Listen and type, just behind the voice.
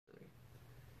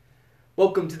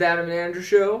Welcome to the Adam and Andrew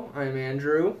Show. I'm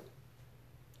Andrew.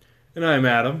 And I'm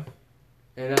Adam.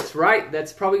 And that's right.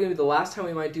 That's probably going to be the last time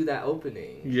we might do that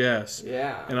opening. Yes.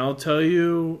 Yeah. And I'll tell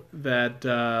you that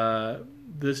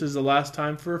this is the last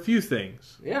time for a few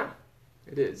things. Yeah,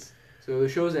 it is. So the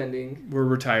show's ending. We're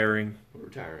retiring. We're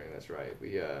retiring, that's right.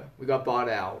 We got bought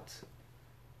out.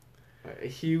 A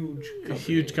huge company. A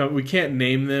huge company. We can't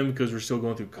name them because we're still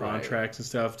going through contracts and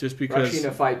stuff. Just because. We're actually in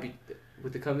a fight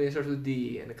with the company that starts with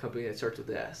D and the company that starts with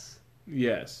S.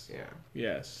 Yes. Yeah.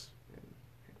 Yes.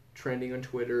 Trending on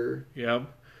Twitter.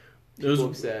 Yep. People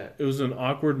upset. It was an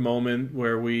awkward moment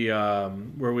where we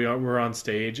were on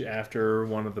stage after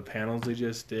one of the panels they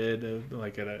just did,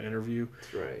 like at an interview.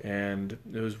 That's right. And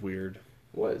it was weird. It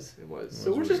was.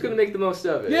 So we're just going to make the most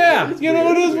of it. Yeah. It's you know,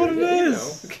 weird. it is what it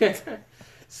is. Okay.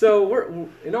 So we're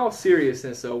in all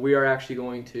seriousness, though, we are actually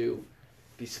going to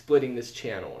be splitting this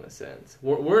channel in a sense.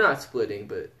 We're not splitting,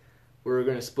 but we're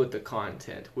going to split the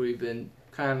content. We've been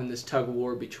kind of in this tug of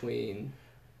war between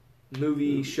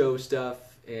movie show stuff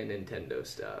and Nintendo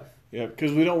stuff. Yeah,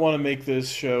 because we don't want to make this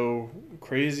show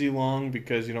crazy long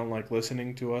because you don't like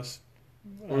listening to us.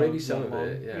 Or maybe some of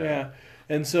it, yeah. Yeah,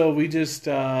 and so we just.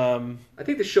 I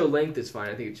think the show length is fine.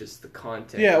 I think it's just the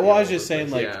content. Yeah, well, I was just saying,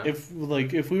 yeah. if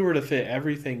we were to fit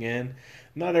everything in,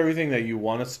 not everything that you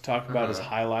want us to talk about is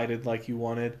highlighted like you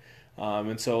wanted,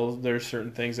 and so there's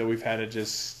certain things that we've had to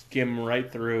just skim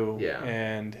right through. Yeah,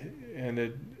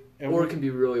 or it can be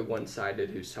really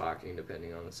one-sided who's talking,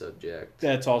 depending on the subject.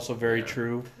 That's also very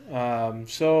true.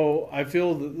 So I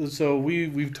feel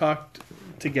we've talked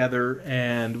together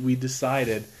and we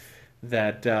decided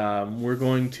that we're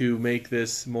going to make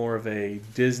this more of a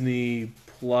Disney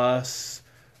Plus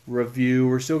review.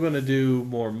 We're still going to do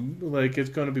more, like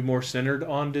it's going to be more centered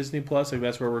on Disney Plus. Like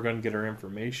that's where we're going to get our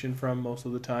information from most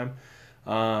of the time.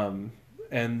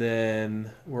 And then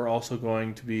we're also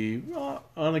going to be,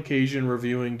 on occasion,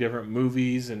 reviewing different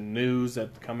movies and news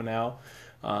that's coming out.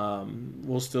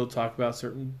 We'll still talk about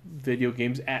certain video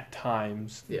games at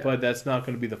times, but that's not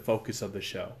going to be the focus of the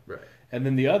show. Right. And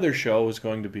then the other show is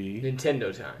going to be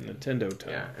Nintendo Time. Nintendo Time.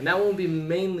 Yeah, and that won't be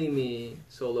mainly me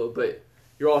solo, but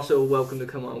you're also welcome to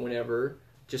come on whenever.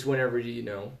 Just whenever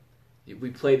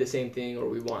we play the same thing or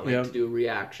we want to do a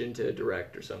reaction to a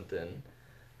direct or something.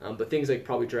 But things like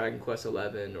probably Dragon Quest XI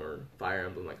or Fire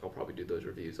Emblem, like I'll probably do those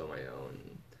reviews on my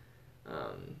own.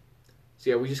 So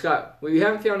yeah, we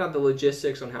haven't found out the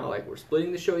logistics on how like we're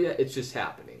splitting the show yet. It's just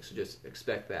happening, so just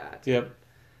expect that. Yep.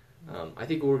 I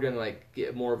think we're gonna like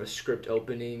get more of a script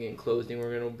opening and closing.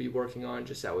 We're gonna be working on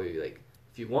just that way. Like,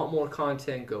 if you want more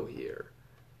content, go here,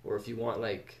 or if you want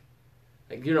like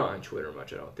you're not on Twitter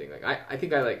much. I don't think. I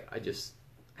think I just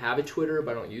have a Twitter,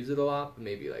 but I don't use it a lot. But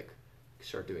maybe like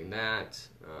start doing that,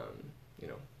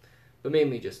 but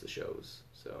mainly just the shows.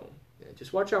 So yeah,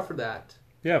 just watch out for that.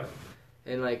 Yeah.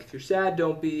 And like, if you're sad,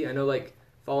 don't be. I know like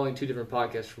following two different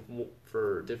podcasts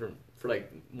for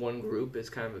like one group is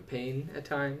kind of a pain at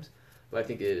times, but I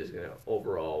think it is going to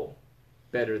overall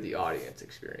better the audience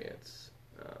experience.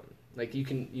 Like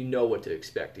you know what to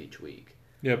expect each week.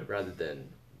 Yep. Rather than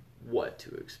what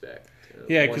to expect.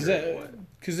 Yeah,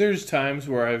 because there's times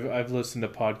where I've listened to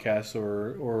podcasts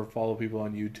or follow people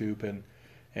on YouTube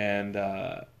and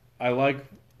I like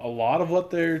a lot of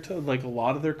what like a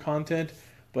lot of their content,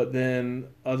 but then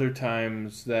other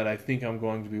times that I think I'm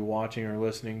going to be watching or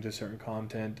listening to certain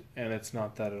content and it's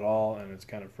not that at all, and it's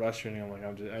kind of frustrating. I'm like,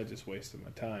 I just wasted my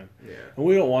time. Yeah. And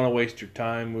we don't want to waste your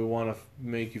time. We want to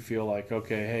make you feel like,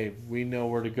 okay, hey, we know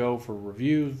where to go for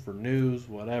reviews, for news,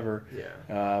 whatever.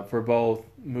 Yeah. For both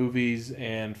movies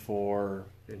and for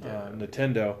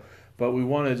Nintendo. But we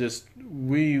want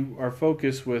to our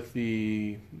focus with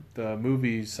the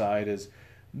movie side is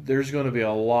there's going to be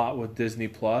a lot with Disney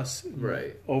Plus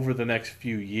over the next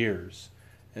few years.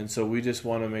 And so we just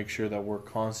want to make sure that we're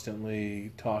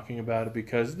constantly talking about it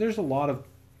because there's a lot of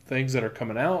things that are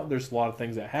coming out. There's a lot of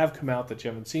things that have come out that you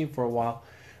haven't seen for a while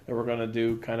that we're going to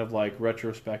do kind of like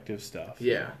retrospective stuff.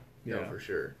 Yeah, for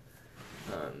sure.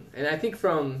 And I think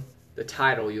from the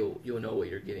title, you'll know what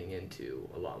you're getting into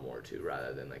a lot more too,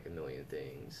 rather than like a million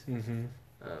things. Mm-hmm.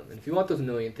 And if you want those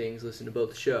million things, listen to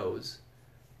both shows.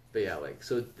 But yeah,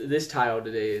 so this title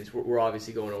today is we're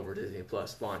obviously going over Disney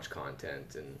Plus launch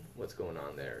content and what's going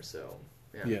on there. So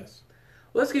yeah. Yes.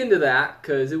 Well, let's get into that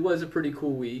because it was a pretty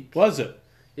cool week. Was it?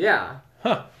 Yeah.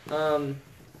 Huh.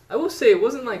 I will say it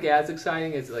wasn't like as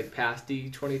exciting as like past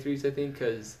D23s. I think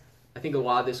because I think a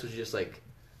lot of this was just like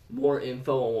more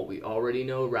info on what we already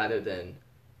know rather than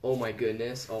oh my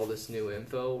goodness, all this new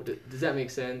info. Does that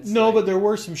make sense? No, but there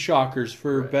were some shockers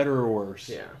for better or worse.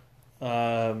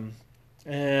 Yeah.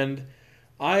 And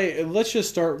Let's just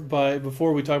start by,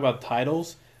 before we talk about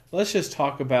titles, let's just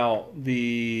talk about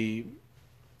the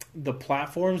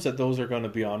platforms that those are going to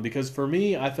be on, because for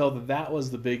me, I felt that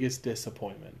was the biggest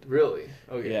disappointment. Really?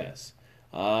 Okay. Yes.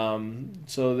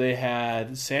 So they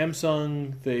had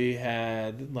Samsung, they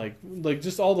had like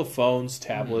just all the phones,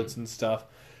 tablets, and stuff,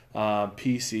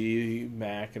 PC,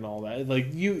 Mac, and all that.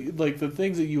 Like the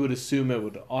things that you would assume it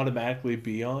would automatically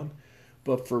be on.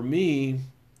 But for me,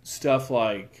 stuff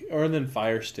like, or then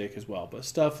Fire Stick as well, but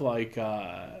stuff like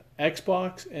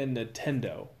Xbox and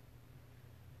Nintendo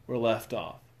were left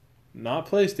off. Not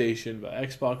PlayStation, but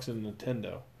Xbox and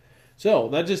Nintendo. So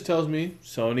that just tells me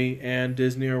Sony and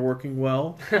Disney are working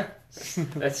well.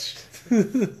 That's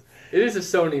it is a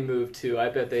Sony move too. I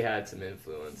bet they had some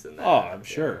influence in that. Oh, I'm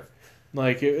sure.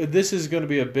 Like this is going to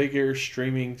be a bigger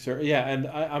streaming. Yeah, and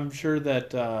I'm sure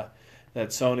that that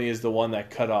Sony is the one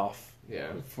that cut off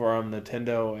from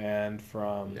Nintendo and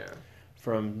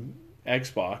from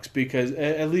Xbox, because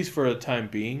at least for the time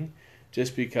being,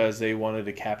 just because they wanted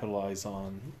to capitalize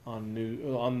on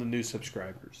the new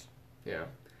subscribers. Yeah.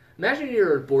 Imagine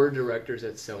you're board of directors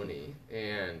at Sony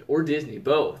or Disney,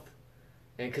 both.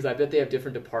 And because I bet they have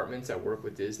different departments that work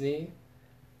with Disney.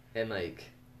 And like,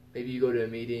 maybe you go to a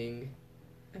meeting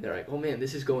and they're like, oh man,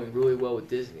 this is going really well with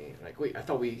Disney. Like, wait, I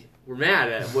thought we were mad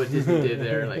at what Disney did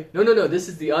there. Like, no, this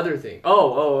is the other thing.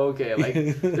 Oh, okay. Like,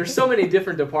 there's so many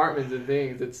different departments and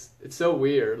things. It's so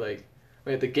weird. Like,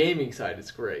 the gaming side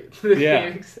is great.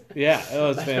 Yeah,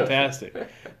 it's fantastic.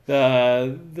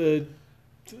 The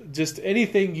just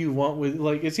anything you want with,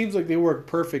 like, it seems like they work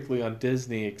perfectly on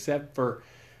Disney, except for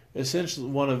essentially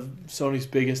one of Sony's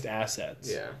biggest assets.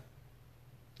 Yeah.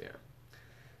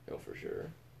 No, for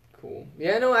sure. Cool.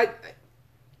 Yeah, no, I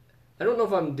don't know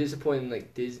if I'm disappointed in,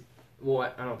 like, Disney.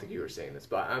 Well, I don't think you were saying this,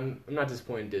 but I'm not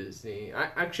disappointed in Disney.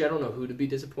 I don't know who to be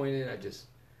disappointed in. I just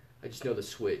know the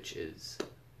Switch is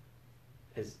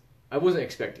I wasn't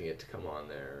expecting it to come on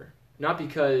there. Not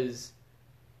because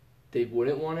they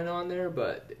wouldn't want it on there,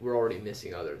 but we're already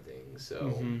missing other things.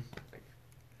 So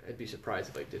I'd be surprised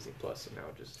if like Disney Plus somehow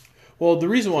just. Well, the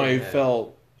reason why I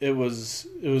felt it was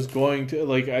going to,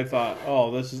 like, I thought,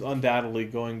 oh, this is undoubtedly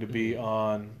going to be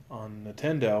on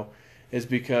Nintendo, is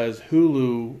because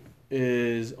Hulu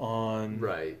is on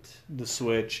the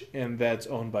Switch, and that's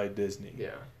owned by Disney.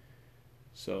 Yeah.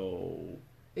 So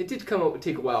it did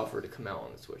take a while for it to come out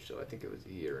on the Switch, though. I think it was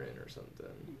a year in or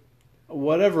something.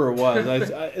 Whatever it was,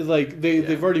 like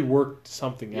they've already worked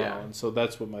something out, and so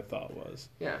that's what my thought was.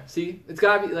 Yeah. See, it's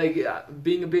gotta be like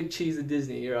being a big cheese at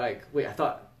Disney. You're like, wait, I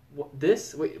thought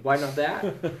this. Wait, why not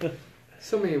that?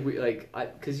 So many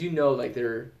because like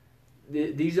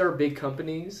these are big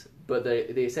companies, but they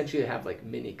essentially have like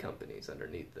mini companies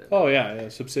underneath them. Oh yeah,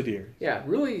 subsidiaries. Yeah,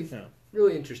 really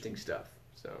interesting stuff.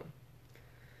 So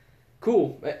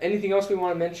cool. Anything else we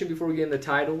want to mention before we get into the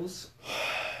titles?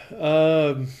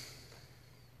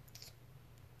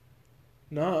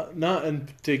 Not in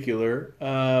particular.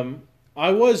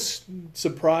 I was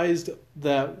surprised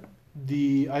that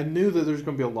I knew that there's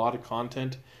going to be a lot of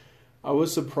content. I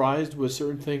was surprised with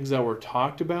certain things that were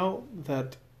talked about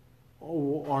that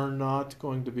are not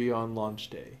going to be on launch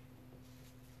day.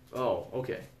 Oh,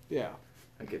 okay. Yeah.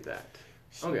 I get that.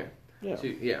 Okay. Yeah.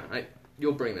 So,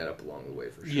 you'll bring that up along the way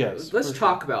for sure. Yes. Let's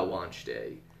talk about launch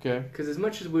day. Okay. Because as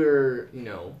much as we're,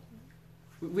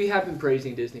 we have been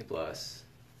praising Disney Plus,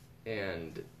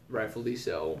 and rightfully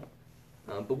so.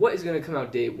 But what is going to come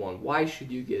out day one? Why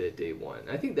should you get it day one?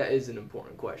 I think that is an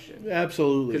important question.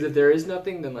 Absolutely. Because if there is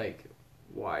nothing, then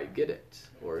why get it?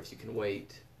 Or if you can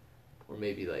wait, or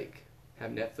maybe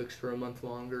have Netflix for a month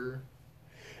longer.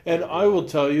 And I will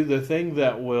tell you, the thing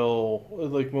that will,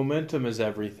 momentum is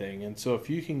everything. And so if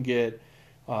you can get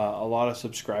a lot of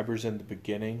subscribers in the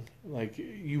beginning,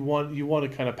 you want to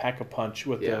kind of pack a punch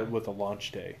with the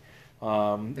launch day.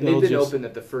 And they've been open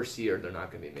that the first year they're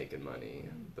not going to be making money,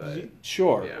 but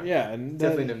sure, and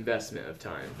definitely an investment of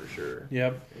time for sure.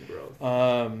 Yep, and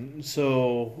growth.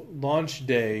 So launch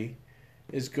day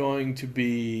is going to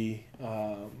be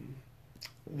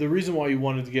the reason why you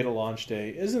wanted to get a launch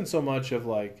day isn't so much of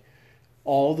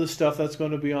all the stuff that's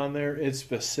going to be on there. It's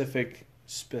specific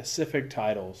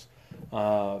titles.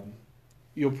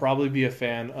 You'll probably be a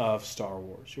fan of Star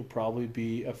Wars. You'll probably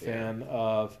be a fan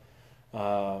of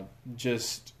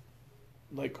just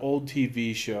old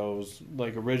TV shows,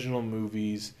 original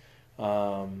movies.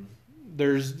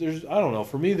 There's I don't know.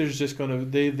 For me, there's just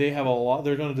they have a lot.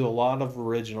 They're gonna do a lot of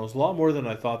originals, a lot more than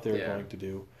I thought they were going to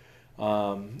do,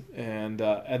 and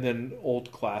then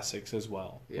old classics as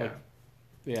well. Yeah.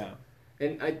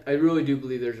 And I really do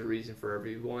believe there's a reason for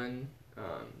everyone.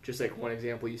 Just one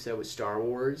example you said with Star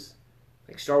Wars.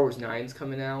 like Star Wars 9's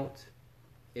coming out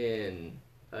in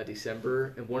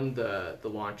December, and one of the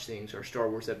launch things are Star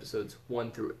Wars episodes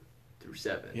 1 through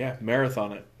 7. Yeah,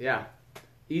 marathon it. Yeah.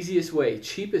 Easiest way,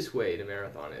 cheapest way to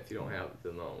marathon it if you don't have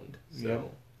them owned.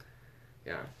 So,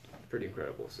 yeah, pretty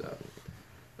incredible stuff.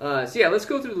 So yeah, let's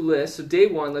go through the list. So day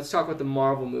one, let's talk about the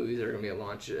Marvel movies that are going to be at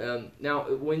launch. Now,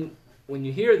 when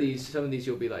you hear these, some of these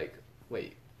you'll be like,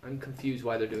 wait, I'm confused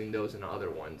why they're doing those and other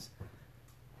ones.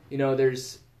 We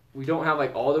don't have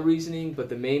like all the reasoning, but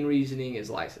the main reasoning is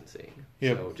licensing.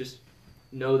 Yep. So just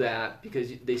know that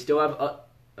because they still have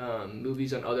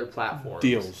movies on other platforms.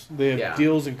 Deals. They have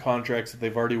deals and contracts that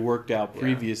they've already worked out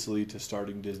previously to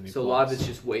starting Disney+. So a lot of it's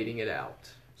just waiting it out.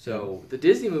 So the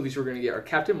Disney movies we're going to get are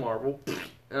Captain Marvel,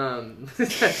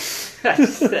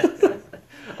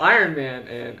 Iron Man,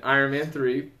 and Iron Man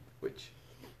 3, which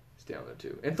is down there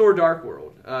too, and Thor: Dark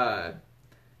World,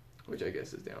 which I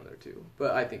guess is down there too.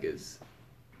 But I think is,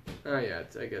 I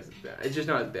guess it's bad. It's just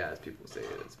not as bad as people say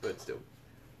it is, but still,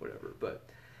 whatever. But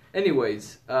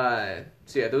anyways, so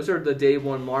yeah, those are the day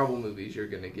one Marvel movies you're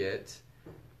gonna get.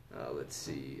 Let's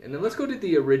see, and then let's go to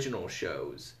the original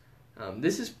shows.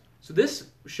 This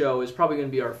show is probably going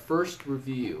to be our first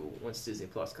review once Disney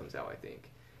Plus comes out, I think.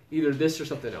 Either this or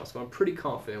something else, but I'm pretty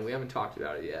confident. We haven't talked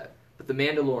about it yet. But the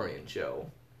Mandalorian show.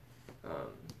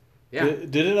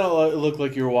 Did it not look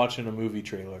like you were watching a movie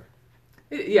trailer?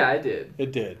 It did.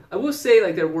 It did. I will say,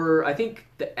 I think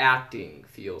the acting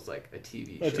feels like a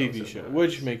TV show. A TV show,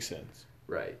 which makes sense.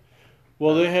 Right.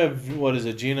 Well, they have,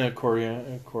 Gina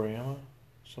Koriyama?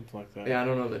 Something like that. Yeah, I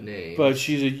don't know the name. But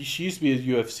she used to be a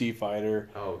UFC fighter.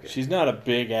 Oh, okay. She's not a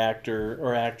big actor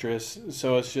or actress,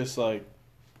 so it's just like,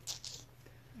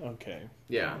 okay.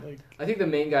 Yeah. I think the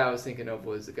main guy I was thinking of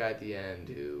was the guy at the end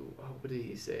who, what did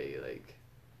he say? Like,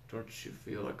 don't you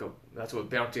feel like that's what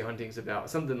bounty hunting's about?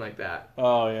 Something like that.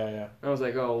 Oh, yeah. I was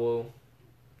like, oh, well,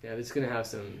 yeah, this is going to have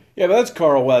some... Yeah, but that's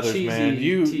Carl Weathers, cheesy man.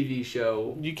 TV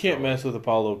show. You can't mess with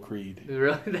Apollo Creed.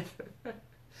 Really?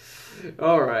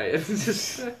 All right.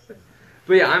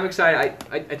 But yeah, I'm excited.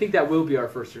 I think that will be our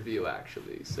first review,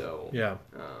 actually. So yeah.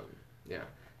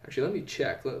 Actually, let me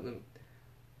check.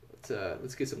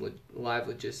 Let's get some live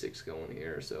logistics going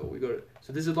here. So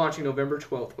So this is launching November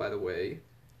 12th, by the way.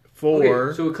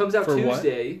 So it comes out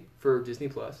Tuesday for Disney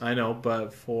Plus. I know,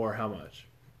 but for how much?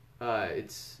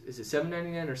 Is it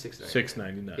 $7.99 or $6.99?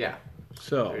 $6.99. Yeah.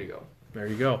 So there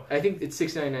you go. I think it's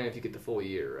 $6.99 if you get the full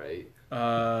year, right?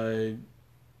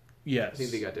 Yes. I think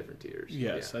they got different tiers.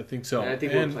 Yes, I think so. And I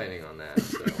think we're planning on that.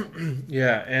 So.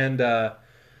 Yeah, and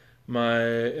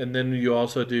then you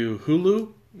also do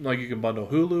Hulu. Like you can bundle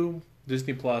Hulu,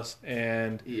 Disney Plus,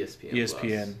 and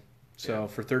ESPN. So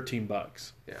for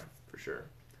 $13. Yeah, for sure.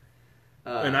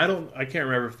 And I can't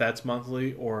remember if that's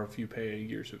monthly or if you pay a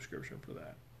year subscription for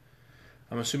that.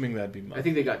 I'm assuming that'd be monthly. I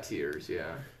think they got tiers.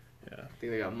 Yeah. Yeah. I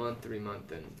think they got month, 3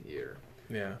 month, and year.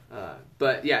 Yeah.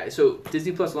 But yeah, so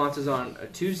Disney Plus launches on a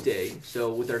Tuesday.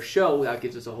 So with our show, that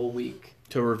gives us a whole week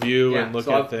to review and look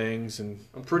at things. And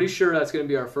I'm pretty sure that's going to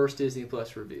be our first Disney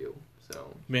Plus review.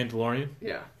 So Mandalorian.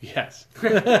 Yeah. Yes.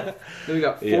 Then we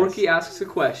got Forky asks a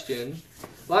question.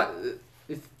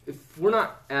 If we're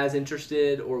not as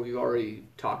interested, or we've already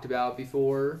talked about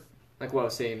before, like what I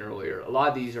was saying earlier, a lot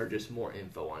of these are just more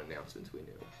info on announcements we knew.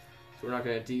 So we're not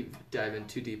going to dive in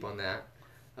too deep on that.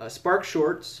 Spark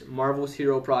Shorts, Marvel's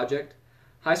Hero Project,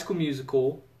 High School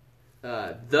Musical,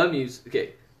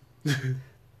 Okay.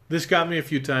 This got me a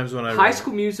few times when I High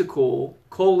School Musical,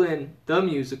 the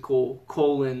musical,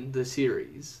 the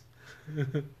series.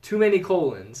 Too many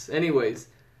colons. Anyways,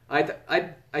 I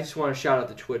just want to shout out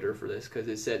to Twitter for this because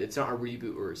it said it's not a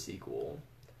reboot or a sequel.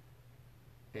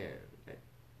 And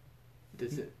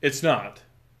it's not.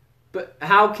 But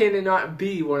how can it not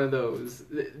be one of those?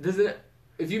 Doesn't it?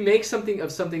 If you make something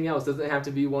of something else, doesn't it have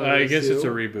to be one of those? I guess it's a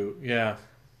reboot. Yeah.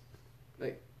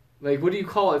 Like what do you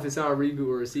call it if it's not a reboot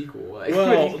or a sequel?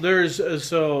 Well, there's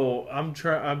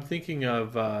I'm thinking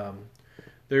of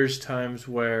there's times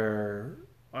where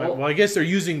I guess they're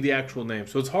using the actual name,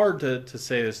 so it's hard to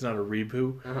say it's not a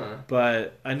reboot.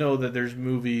 But I know that there's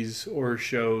movies or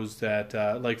shows that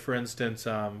like for instance,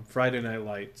 Friday Night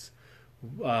Lights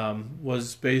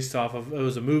was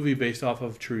a movie based off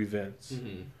of true events.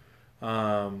 Mm-hmm.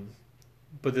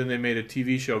 But then they made a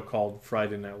TV show called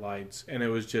Friday Night Lights, and it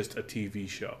was just a TV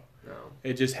show. No.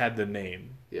 It just had the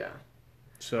name. Yeah.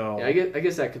 So yeah, I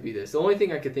guess that could be this. The only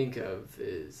thing I could think of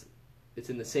is it's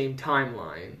in the same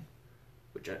timeline,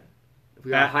 which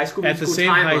we got High School Musical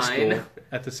timeline.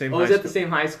 At the same. Is that the same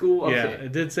high school? Okay. Yeah,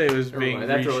 it did say it was being.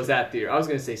 That's what was at there. I was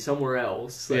going to say somewhere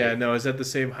else. Yeah, no, it's at the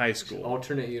same high school.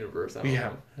 Alternate universe. I don't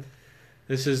know.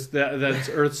 This is that's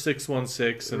Earth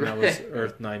 616, and that was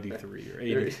Earth 93 or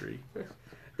 83.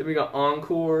 Then we got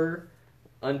Encore,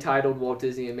 Untitled Walt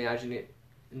Disney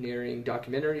Imagineering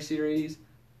documentary series,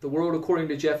 The World According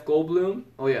to Jeff Goldblum.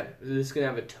 Oh yeah, this is gonna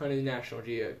have a ton of National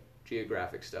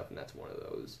Geographic stuff, and that's one of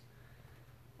those.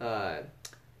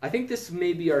 I think this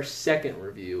may be our second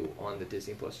review on the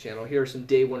Disney Plus channel. Here are some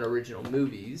Day One original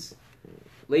movies: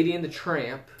 Lady and the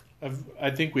Tramp.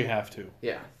 I think we have to.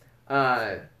 Yeah.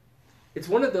 It's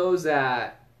one of those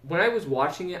that when I was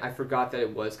watching it, I forgot that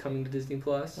it was coming to Disney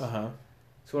Plus. Uh-huh.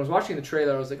 So when I was watching the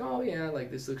trailer, I was like, oh yeah,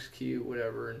 like this looks cute,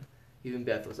 whatever. And even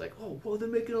Beth was like, oh, well, they're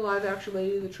making a live action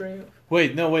Lady and the Tramp.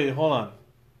 Wait, hold on.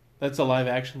 That's a live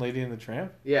action Lady and the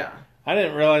Tramp? Yeah. I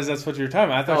didn't realize that's what you were talking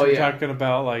about. I thought you were talking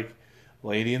about like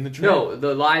Lady and the Tramp. No,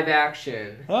 the live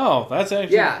action. Oh, that's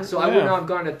actually... Yeah, so I would not have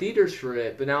gone to theaters for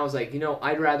it, but now I was like,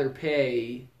 I'd rather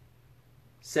pay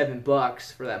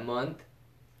 $7 for that month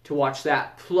to watch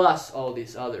that plus all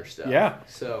this other stuff. Yeah.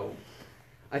 So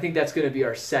I think that's going to be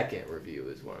our second review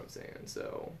is what I'm saying.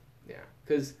 So, yeah.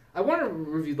 Because I want to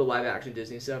review the live action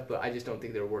Disney stuff, but I just don't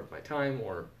think they're worth my time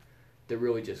or they're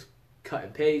really just cut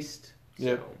and paste.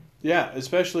 Yeah. So. Yeah,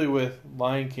 especially with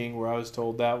Lion King, where I was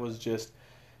told that was just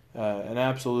an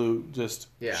absolute just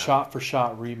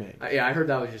shot-for-shot remake. I heard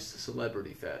that was just a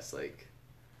celebrity fest. Like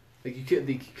you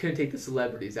couldn't take the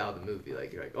celebrities out of the movie.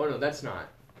 Like you're like, oh no, that's not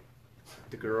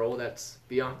the girl, that's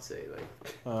Beyonce.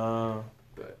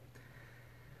 But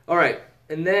all right,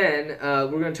 and then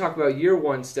we're going to talk about year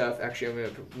one stuff. Actually, I'm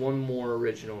going to put one more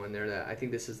original in there that I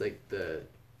think this is like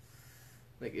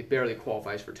it barely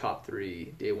qualifies for top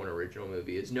 3 Day One original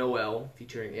movie. Is Noelle,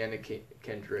 featuring Anna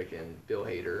Kendrick and Bill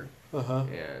Hader. Uh-huh.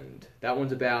 And that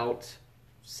one's about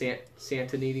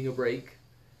Santa needing a break,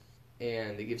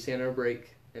 and they give Santa a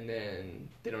break, and then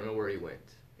they don't know where he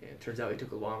went. And it turns out he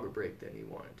took a longer break than he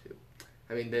wanted to.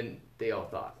 I mean, then they all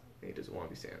thought he doesn't want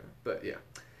to be Santa. But yeah.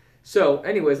 So,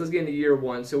 anyways, let's get into year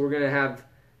one. So we're going to have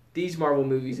these Marvel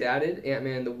movies added.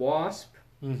 Ant-Man and the Wasp.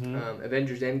 Mm-hmm.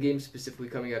 Avengers Endgame specifically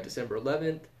coming out December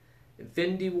 11th.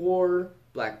 Infinity War.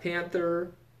 Black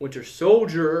Panther. Winter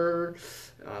Soldier.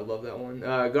 I love that one.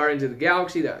 Guardians of the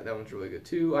Galaxy. That one's really good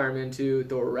too. Iron Man 2.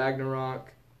 Thor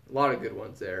Ragnarok. A lot of good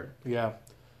ones there. Yeah.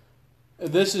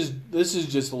 This is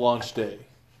just launch day.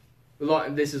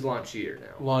 This is launch year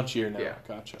now. Launch year now. Yeah.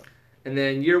 Gotcha. And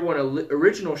then year one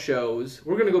original shows.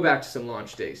 We're going to go back to some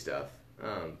launch day stuff.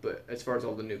 But as far as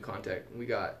all the new content, we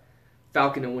got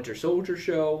Falcon and Winter Soldier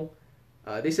show.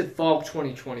 They said fall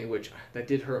 2020, which that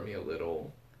did hurt me a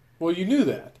little. Well, you knew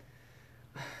that.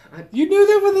 You knew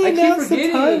that when they announced the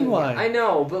timeline. I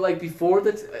know, but like before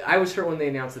that, I was hurt when they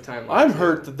announced the timeline. I'm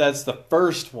hurt that that's the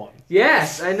first one.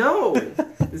 Yes, I know.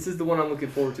 This is the one I'm looking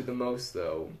forward to the most,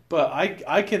 though. But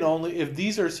I can only, if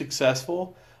these are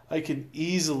successful, I can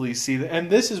easily see that. And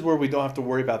this is where we don't have to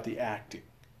worry about the acting.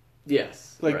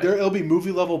 Yes. Like right. it'll be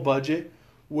movie level budget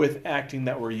with acting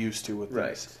that we're used to with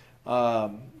this.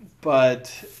 Right.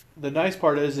 But the nice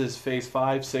part is phase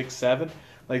 5, 6, 7.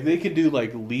 Like they can do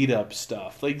like lead up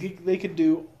stuff. Like they can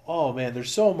do. Oh man,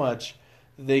 there's so much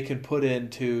they can put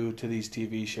into these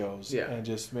TV shows and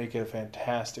just make it a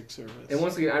fantastic service. And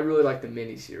once again, I really like the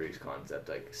miniseries concept,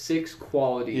 like 6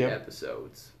 quality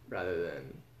episodes rather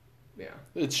than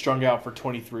it's strung out for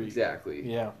 23. Exactly.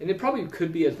 Yeah. And it probably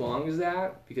could be as long as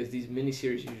that because these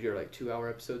miniseries usually are like 2-hour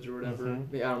episodes or whatever.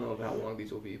 Mm-hmm. I don't know how long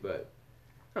these will be, but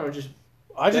I don't know,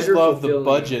 I just love the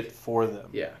budget for them.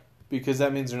 Yeah. Because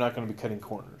that means they're not going to be cutting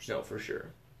corners. No, for sure.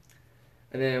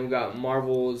 And then we got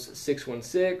Marvel's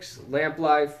 616, Lamp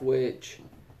Life, which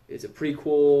is a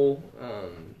prequel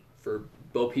for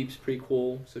Bo Peep's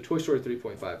prequel. So Toy Story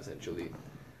 3.5, essentially.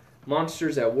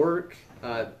 Monsters at Work.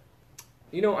 I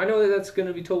know that's going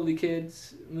to be totally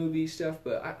kids movie stuff,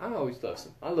 but I always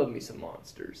love me some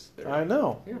monsters. I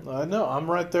know. Yeah. I know. I'm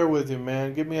right there with you,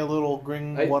 man. Give me a little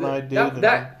green one-eyed dude.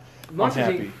 That Monsters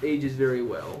Inc. ages very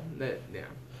well.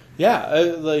 Yeah,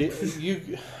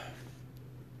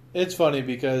 it's funny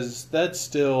because that's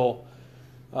still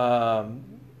one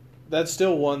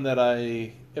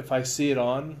that if I see it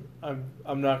on,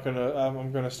 I'm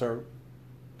gonna start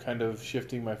kind of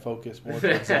shifting my focus more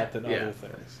towards that than other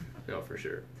things. No, for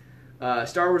sure.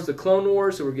 Star Wars: The Clone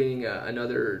Wars, so we're getting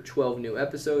another 12 new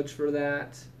episodes for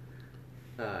that.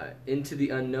 Into the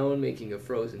Unknown, making a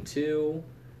Frozen 2,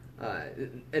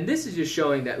 and this is just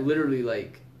showing that literally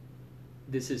like.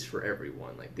 This is for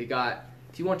everyone. Like they got,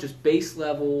 if you want just base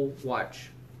level, watch,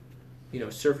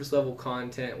 surface level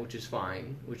content, which is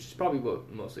fine, which is probably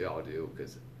what mostly I'll do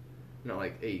because I'm not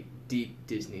like a deep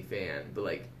Disney fan. But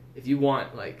like, if you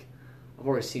want, like, I've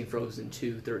already seen Frozen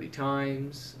 2 30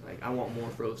 times. Like, I want more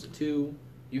Frozen 2.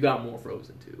 you got more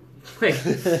Frozen 2. Like,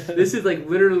 this is like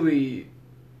literally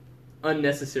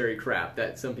unnecessary crap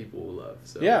that some people will love.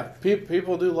 So yeah,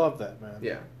 people do love that, man.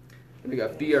 Yeah. And we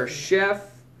got Be Our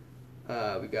Chef.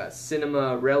 We got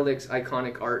Cinema Relics,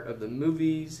 Iconic Art of the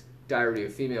Movies, Diary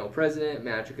of a Female President,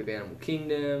 Magic of Animal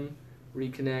Kingdom,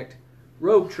 Reconnect,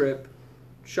 Road Trip,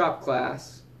 Shop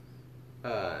Class,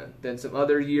 then some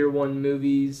other Year One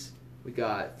movies. We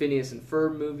got Phineas and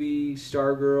Ferb movie,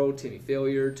 Stargirl, Timmy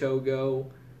Failure, Togo.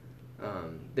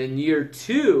 Then Year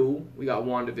Two, we got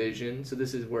WandaVision. So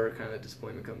this is where kind of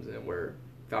disappointment comes in, where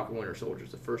Falcon Winter Soldier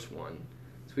is the first one.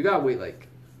 So we gotta wait like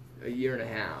a year and a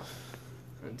half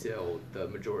until the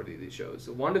majority of these shows.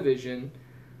 So WandaVision,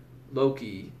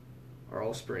 Loki are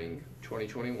all spring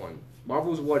 2021.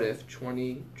 Marvel's What If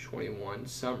 2021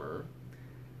 summer.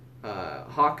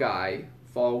 Hawkeye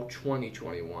fall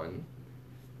 2021.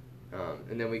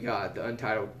 And then we got the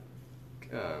untitled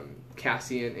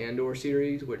Cassian Andor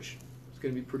series, which is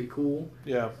going to be pretty cool.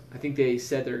 Yeah. I think they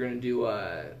said they're going to do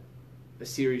a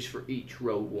series for each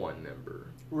Rogue One member.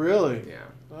 Really? Yeah.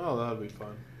 Oh, that would be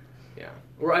fun. Yeah.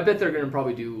 Or I bet they're going to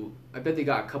probably do... I bet they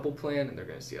got a couple planned, and they're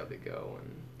going to see how they go.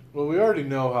 And well, we already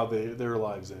know how their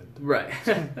lives end. Right.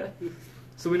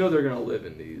 So we know they're going to live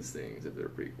in these things if they're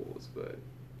prequels. But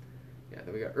yeah,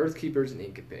 then we got Earthkeepers and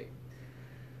Ink and Paint.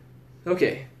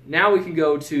 Okay, now we can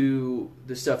go to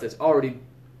the stuff that's already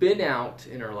been out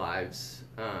in our lives.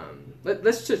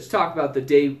 Let's just talk about the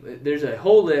day. There's a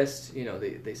whole list. You know,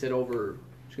 they said over...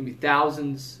 There's going to be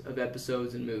thousands of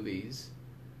episodes and movies.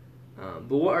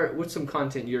 But what's some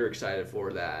content you're excited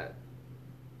for that,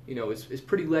 you know, it's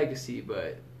pretty legacy,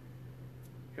 but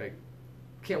I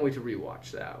can't wait to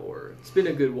rewatch that, or it's been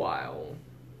a good while.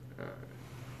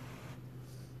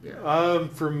 Yeah.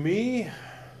 For me,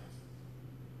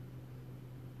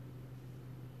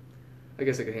 I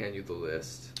guess I could hand you the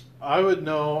list. I would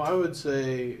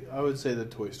say the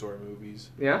Toy Story movies.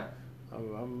 Yeah.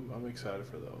 I'm excited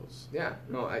for those. Yeah.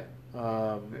 No, I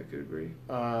could agree.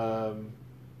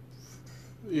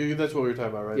 That's what we were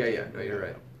talking about, right? Yeah. No, you're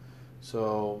right.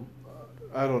 So,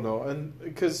 I don't know, and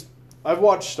because I've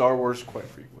watched Star Wars quite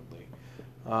frequently,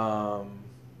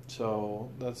 so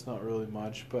that's not really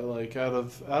much. But like out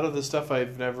of the stuff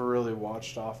I've never really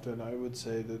watched often, I would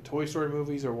say the Toy Story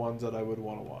movies are ones that I would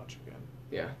want to watch again.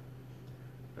 Yeah.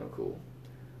 Oh, cool.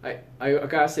 I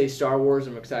gotta say, Star Wars,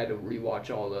 I'm excited to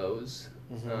rewatch all those.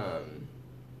 Mm-hmm. I'm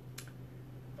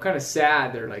kind of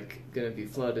sad they're like gonna be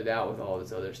flooded out with all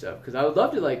this other stuff, because I would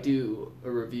love to like do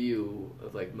a review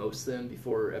of like most of them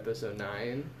before episode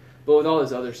 9, but with all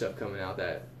this other stuff coming out,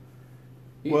 that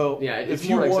it's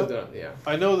more like something. Yeah,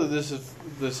 I know that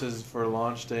this is for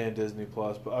launch day in Disney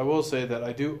Plus, but I will say that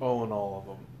I do own all of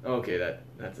them. Okay,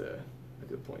 that's a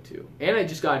good point too. And I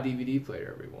just got a DVD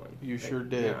player, everyone. You sure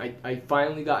did. Yeah, I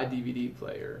finally got a DVD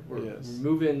player. We're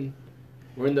moving.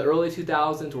 We're in the early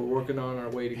 2000s. We're working on our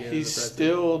way to get. He's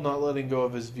still not letting go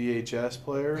of his VHS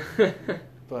player,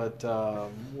 but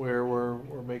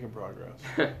we're making progress.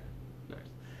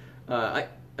 Nice.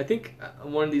 I think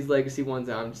one of these legacy ones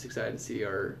that I'm just excited to see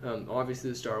are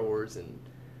obviously the Star Wars, and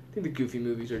I think the Goofy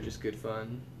movies are just good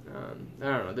fun. I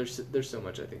don't know. There's so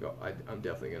much I think I'm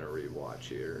definitely gonna rewatch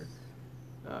here.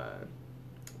 But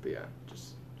yeah,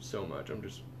 just so much. I'm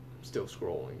just still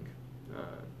scrolling.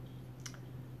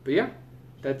 But yeah,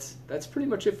 that's pretty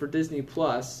much it for Disney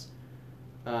Plus.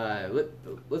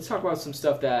 Let's talk about some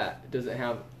stuff that doesn't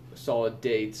have solid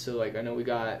dates. So like, I know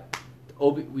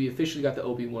we officially got the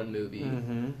Obi-Wan movie.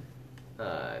 Mm-hmm.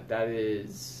 That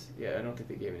is, I don't think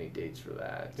they gave any dates for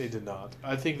that. They did not.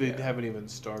 I think they haven't even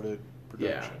started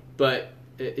production. Yeah, but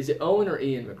is it Owen or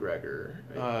Ian McGregor?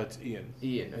 It's Ian.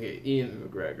 Ian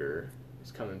McGregor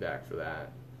is coming back for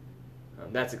that.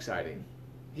 That's exciting.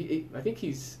 I think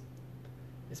he's,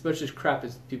 as much as crap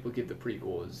as people give the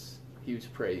prequels, he was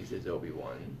praised as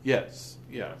Obi-Wan. Yes,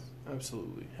 yeah,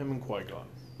 absolutely. Him and Qui-Gon.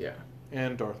 Yeah.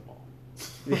 And Darth Maul.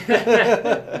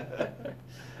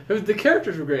 The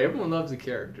characters were great. Everyone loves the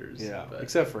characters. Yeah,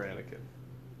 except for Anakin.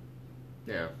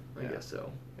 Yeah, I guess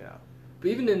so. Yeah. But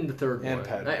even in the third one,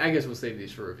 I guess we'll save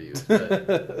these for reviews.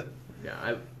 But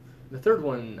yeah, the third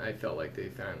one, I felt like they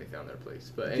finally found their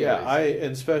place. But anyways.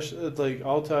 especially like,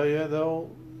 I'll tell you though,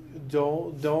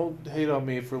 don't hate on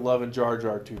me for loving Jar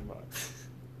Jar too much.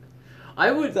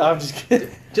 I'm just kidding.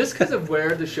 Just because of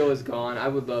where the show has gone, I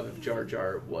would love if Jar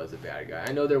Jar was a bad guy.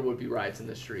 I know there would be riots in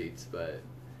the streets, but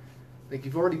like,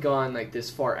 you've already gone like this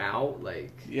far out,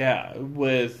 like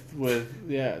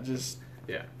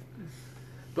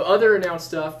But other announced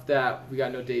stuff that we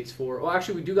got no dates for. Well,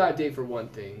 actually, we do got a date for one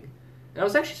thing, and I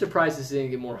was actually surprised this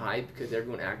didn't get more hype, because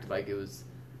everyone acted like it was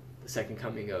the second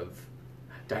coming of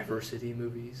diversity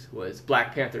movies was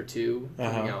Black Panther 2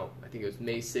 coming out. I think it was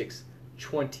May 6th,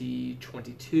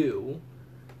 2022.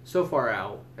 So far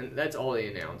out, and that's all they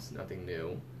announced. Nothing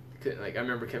new. Like I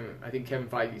remember I think Kevin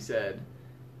Feige said,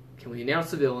 "Can we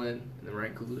announce the villain?" And then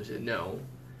Ryan Coogler said, "No."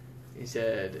 He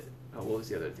said, "Oh, what was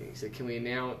the other thing?" He said, "Can we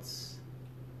announce?"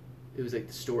 It was like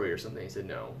the story or something. He said,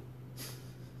 "No."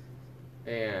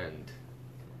 And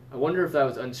I wonder if that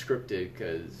was unscripted,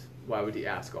 because why would he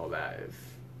ask all that?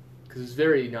 Because it's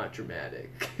very not dramatic.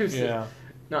 Yeah.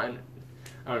 Not.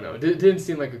 I don't know. It didn't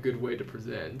seem like a good way to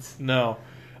present. No.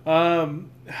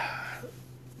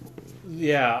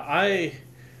 Yeah, I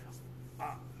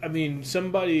mean,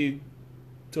 somebody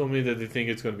told me that they think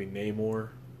it's going to be Namor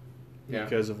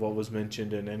because of what was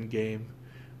mentioned in Endgame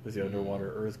with the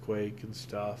underwater earthquake and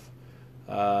stuff.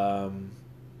 But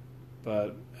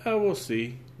we'll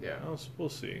see. Yeah, we'll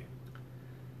see.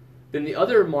 Then the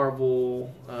other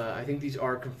Marvel, I think these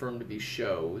are confirmed to be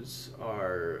shows,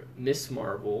 are Miss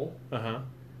Marvel,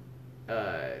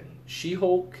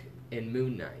 She-Hulk, and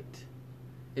Moon Knight.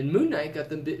 And Moon Knight got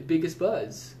the biggest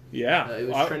buzz. Yeah. It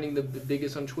was trending the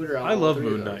biggest on Twitter. I love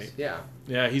Moon Knight. Yeah.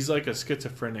 Yeah, he's like a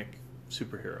schizophrenic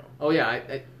superhero. Oh, yeah.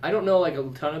 I don't know like a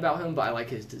ton about him, but I like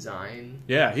his design.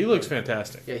 Yeah, he looks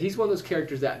fantastic. Yeah, he's one of those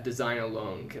characters that design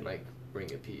alone can like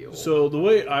bring appeal. So the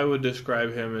way I would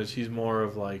describe him is he's more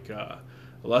of like a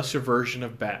lesser version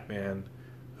of Batman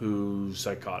who's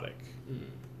psychotic.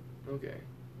 Okay.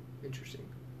 Interesting.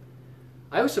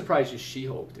 I was surprised just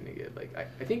She-Hulk didn't get like I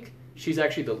think she's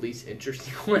actually the least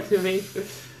interesting one to me,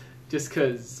 just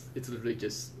because it's literally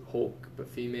just Hulk but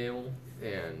female,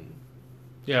 and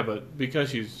yeah, but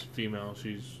because she's female,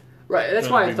 she's right. That's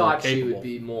why I thought she would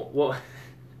be more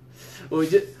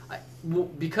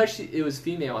because it was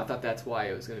female. I thought that's why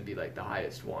it was going to be like the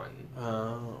highest one.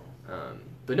 Oh,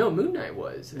 but no, Moon Knight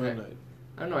was. Moon Knight.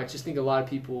 I don't know. I just think a lot of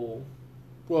people.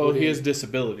 Well, he has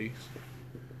disabilities.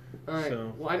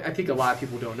 So. Well, I think a lot of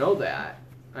people don't know that.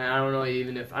 I don't know I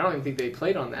don't even think they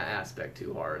played on that aspect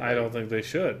too hard. I don't think they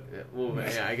should. Well,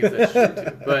 yeah, I guess that's true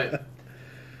too. But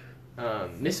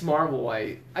Miss Marvel,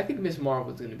 I think Miss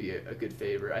Marvel is going to be a good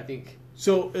favorite. I think.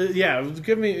 So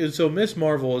give me. So Miss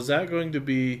Marvel, is that going to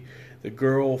be the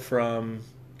girl from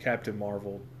Captain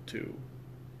Marvel 2?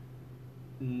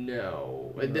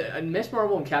 No. Miss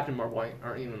Marvel and Captain Marvel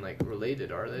aren't even like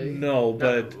related, are they? No,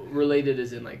 but related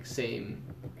as in like same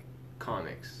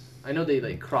comics. I know they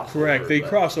like cross. Correct, they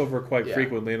cross over quite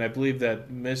frequently, and I believe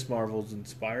that Miss Marvel's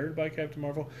inspired by Captain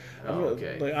Marvel.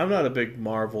 Okay. I'm not a big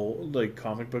Marvel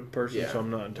comic book person, so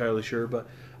I'm not entirely sure. But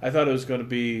I thought it was going to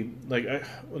be like,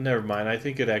 never mind. I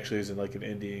think it actually is like an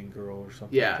Indian girl or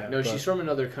something. Yeah, like that. no, she's from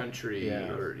another country.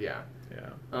 Yeah.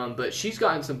 But she's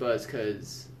gotten some buzz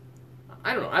because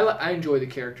I don't know. I enjoy the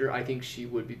character. I think she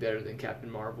would be better than Captain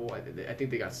Marvel. I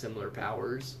think they got similar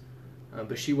powers,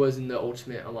 but she was in the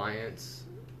Ultimate Alliance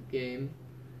game,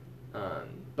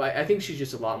 but I think she's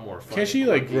just a lot more fun. Can she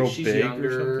like grow she's big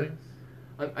younger. or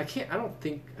something? I can't. I don't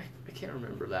think. I can't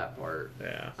remember that part.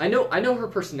 Yeah. I know her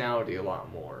personality a lot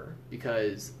more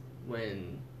because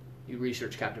when you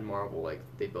research Captain Marvel, like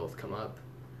they both come up,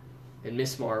 and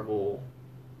Miss Marvel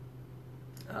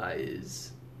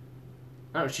is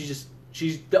I don't know.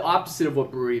 She's the opposite of what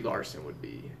Brie Larson would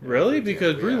be. Really?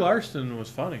 Because Brie Larson was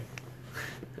funny.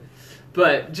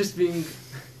 But just being.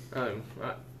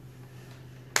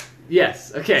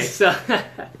 Yes. Okay. So,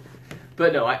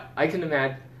 but no, I can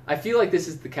imagine. I feel like this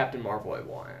is the Captain Marvel I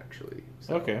want actually.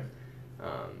 So, okay.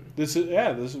 This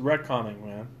is retconning,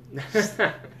 man.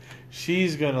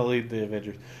 She's gonna lead the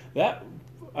Avengers. That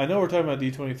I know we're talking about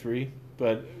D23,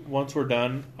 but once we're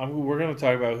done, we're gonna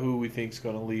talk about who we think is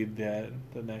gonna lead the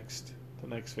next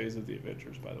phase of the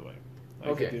Avengers. By the way,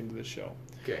 at the end of the show.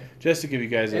 Okay. Just to give you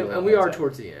guys and we are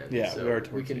towards the end. Yeah, so we are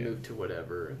towards the end. We can move to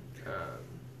whatever.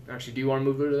 Actually, do you want to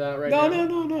move to that right now?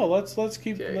 No. Let's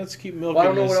keep milking. Well, I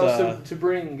don't know what else to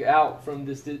bring out from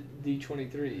this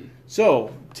D23.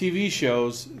 So, TV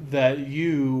shows that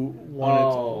you wanted.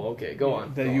 Oh, okay. Go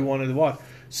on. Wanted to watch.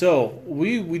 So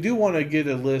we do want to get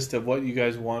a list of what you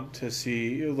guys want to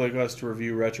see, like us to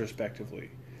review retrospectively.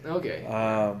 Okay.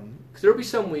 Because there'll be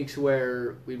some weeks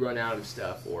where we run out of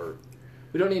stuff, or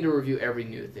we don't need to review every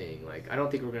new thing. Like I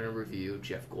don't think we're going to review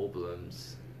Jeff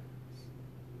Goldblum's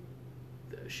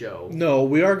show. No,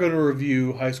 we are going to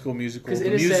review High School Musical, the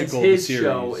musical, his the series.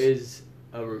 Show is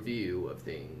a review of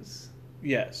things.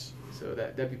 Yes. So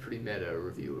that'd be pretty meta, a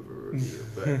review of a review.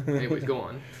 But anyways, go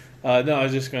on. No, I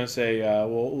was just going to say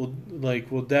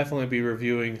we'll definitely be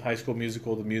reviewing High School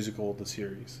Musical, the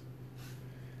series.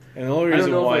 And the only reason I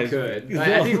don't know why if I could.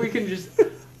 I think we can just.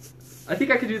 I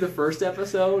think I could do the first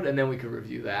episode, and then we could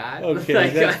review that. Okay,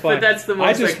 like, that's fine. But that's the most.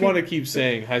 I just want to keep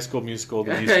saying High School Musical,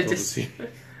 the musical.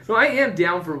 No, I am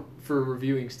down for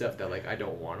reviewing stuff that like I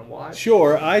don't want to watch.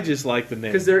 Sure, I just like the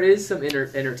name because there is some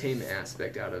entertainment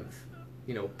aspect out of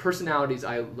personalities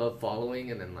I love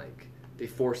following, and then like they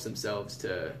force themselves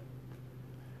to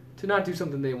not do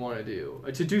something they want to do,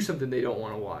 to do something they don't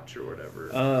want to watch or whatever.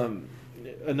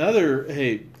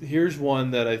 Here's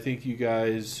one that I think you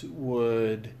guys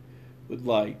would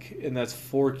like, and that's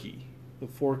Forky. The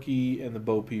Forky and the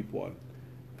Bo Peep one.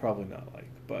 Probably not like,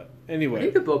 but anyway. I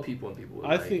think the Bo Peep one people would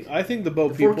like. I think the Bo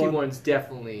Peep Forky one's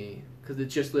definitely, because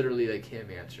it's just literally like him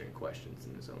answering questions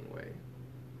in his own way.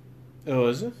 Oh,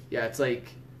 is it? Yeah, it's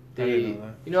like they,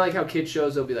 like how kids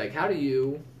shows, they'll be like, how do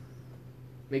you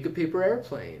make a paper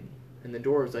airplane? And the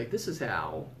door is like, this is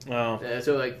how. Oh.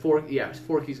 So like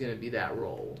Forky's going to be that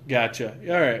role. Gotcha.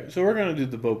 All right, so we're going to do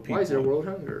the Bo Peep. Why is there world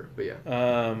hunger? But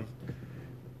yeah.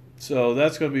 So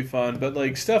that's going to be fun. But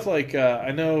like stuff like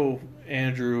I know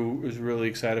Andrew is really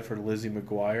excited for Lizzie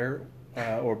McGuire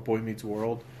or Boy Meets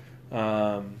World,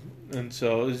 and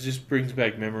so it just brings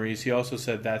back memories. He also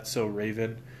said That's So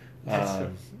Raven. That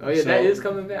is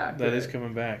coming back. That is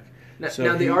coming back.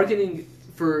 Now they are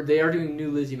doing new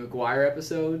Lizzie McGuire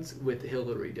episodes with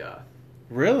Hilary Duff.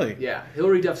 Really? Yeah,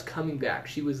 Hilary Duff's coming back.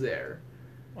 She was there.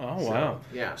 Oh, wow.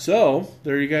 Yeah. So,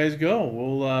 there you guys go.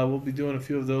 We'll be doing a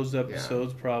few of those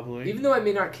episodes probably. Even though I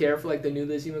may not care for like the new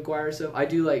Lizzie McGuire stuff, I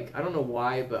do like, I don't know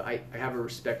why, but I have a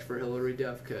respect for Hilary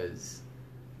Duff because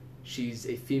she's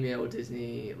a female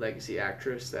Disney legacy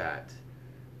actress that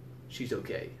she's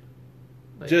okay.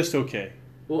 Like, just okay.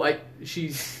 Well,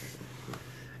 she's...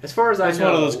 As far as I know... That's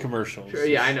one of those commercials. Sure,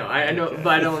 yeah, I know, but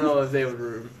I don't know if they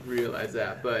would realize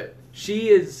that. But she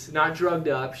is not drugged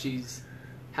up.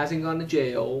 Hasn't gone to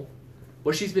jail.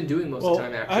 What she's been doing most of the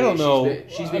time, actually. I don't know.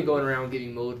 She's been going around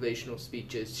giving motivational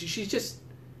speeches. She's just...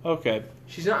 Okay.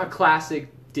 She's not a classic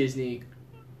Disney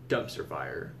dumpster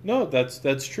fire. No,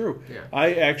 that's true. Yeah.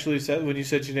 I actually said, when you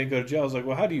said she didn't go to jail, I was like,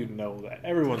 well, how do you know that?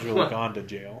 Everyone's really gone to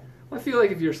jail. Well, I feel like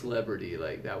if you're a celebrity,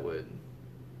 like, that would...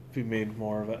 be made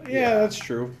more of a... Yeah, that's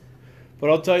true. But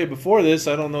I'll tell you, before this,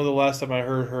 I don't know the last time I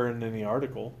heard her in any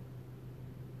article.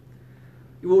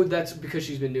 Well, that's because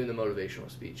she's been doing the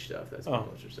motivational speech stuff. That's most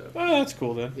of her stuff. Oh, that's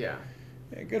cool then. Yeah.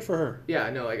 Good for her.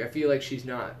 Yeah, no, like, I feel like she's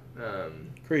not...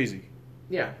 crazy.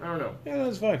 Yeah, I don't know. Yeah,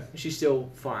 that's fine. She's still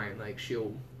fine. Like,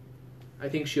 I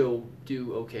think she'll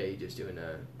do okay just doing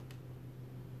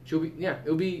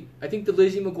it'll be... I think the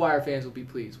Lizzie McGuire fans will be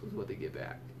pleased with what they get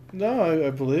back. No, I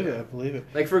believe it. I believe it.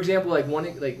 Like, for example,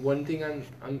 one thing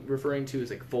I'm referring to is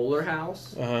like Fuller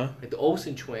House. Like the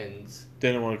Olsen twins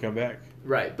didn't want to come back.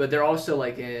 Right, but they're also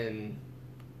like in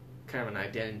kind of an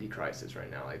identity crisis right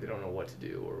now. Like they don't know what to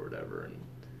do or whatever. And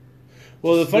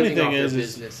well, the funny thing is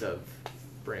business of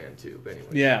brand too. But anyway.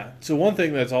 Yeah. So one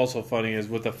thing that's also funny is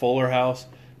with the Fuller House,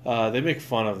 they make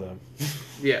fun of them.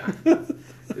 Yeah,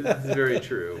 it's very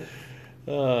true.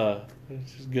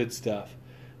 It's just good stuff.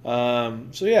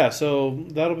 So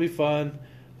that'll be fun.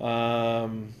 I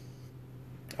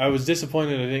was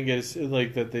disappointed I didn't get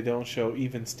like that they don't show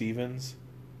Even Stevens,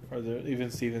 or Even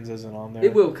Stevens isn't on there.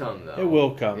 It will come though. It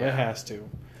will come. Yeah. It has to.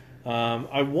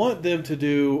 I want them to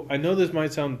do. I know this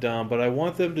might sound dumb, but I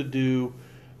want them to do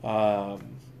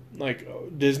like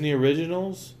Disney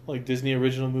originals, like Disney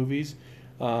original movies,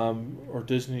 or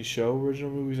Disney show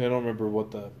original movies. I don't remember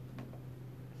what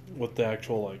the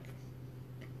actual like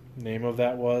name of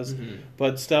that was,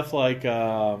 but stuff like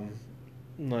My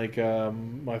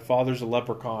Father's a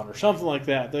Leprechaun or something like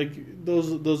that. Like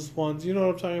those ones, you know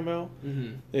what I'm talking about?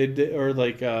 They did, or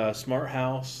like Smart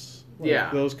House.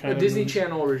 Like those kind of Disney movies.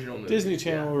 Channel original movies. Disney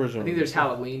Channel original. I think there's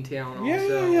Halloween Town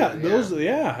also. Yeah. Those,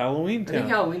 Halloween Town. I think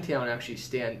Halloween Town actually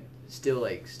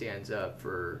stands up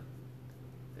for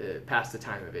past the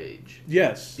time of age.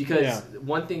 Yes. Because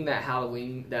one thing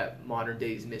that modern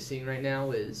day is missing right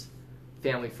now is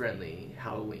family-friendly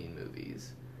Halloween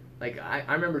movies. Like,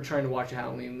 I remember trying to watch a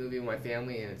Halloween movie with my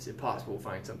family, and it's impossible to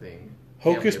find something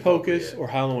Hocus Pocus or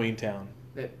Halloween Town.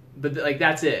 But like,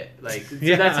 that's it. Like,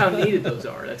 that's how needed those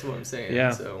are. That's what I'm saying.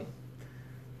 Yeah. So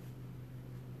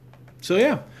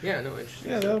yeah. Yeah, no,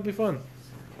 interesting. Yeah, that'll be fun.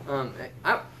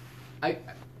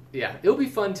 It'll be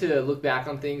fun to look back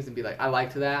on things and be like, I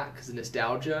liked that because of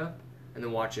nostalgia, and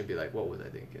then watch it and be like, what was I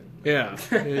thinking? Yeah.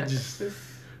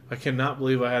 I cannot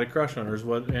believe I had a crush on her is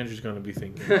what Andrew's going to be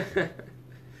thinking.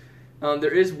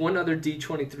 There is one other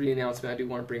D23 announcement I do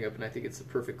want to bring up, and I think it's the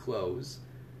perfect close.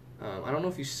 I don't know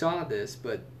if you saw this,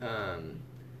 but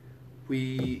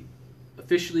we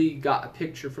officially got a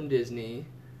picture from Disney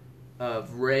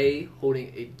of Rey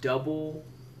holding a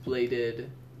double-bladed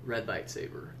red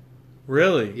lightsaber.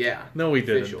 Really? Yeah. No, we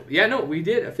didn't. Official. Yeah, no, we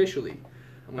did officially.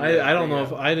 I don't know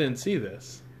if I didn't see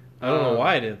this. I don't know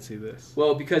why I didn't see this.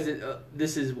 Well, because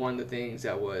this is one of the things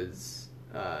that was...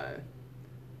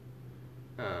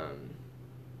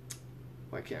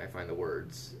 why can't I find the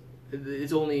words?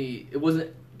 It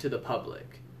wasn't to the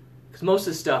public. Because most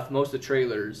of the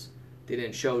trailers, they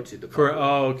didn't show to the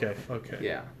public. Okay.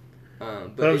 Yeah.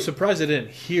 But I'm surprised I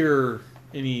didn't hear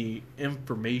any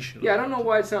information. Yeah, I don't know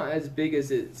why it's not as big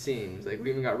as it seems. Like, we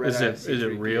even got Red Eye. Is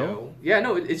it real? Yeah,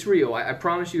 no, it's real. I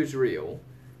promise you it's real.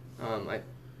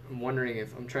 I'm wondering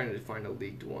if... I'm trying to find a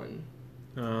leaked one.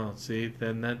 Oh, see,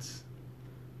 then that's...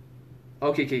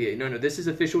 Okay. No, this is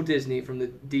official Disney from the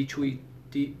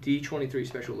D23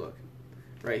 special look.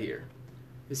 Right here.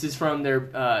 This is from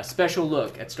their special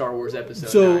look at Star Wars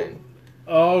Episode 9.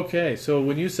 Okay, so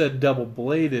when you said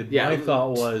double-bladed, my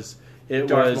thought was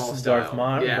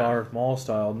Darth Maul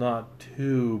style, not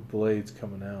two blades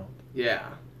coming out. Yeah.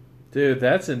 Dude,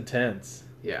 that's intense.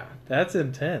 Yeah. That's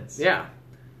intense. Yeah.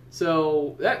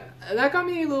 So that got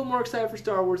me a little more excited for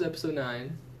Star Wars Episode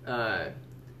 9.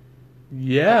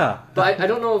 Yeah. But I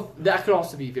don't know if that could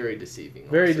also be very deceiving.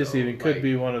 Very deceiving. Could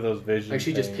be one of those visions. Like,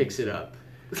 she just picks it up.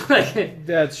 Like,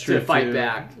 that's true. To fight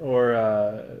back. Or,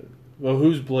 well,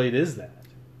 whose blade is that?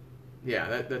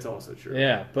 Yeah, that's also true.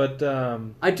 Yeah, but...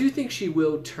 I do think she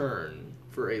will turn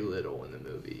for a little in the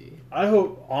movie. I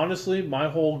hope, honestly, my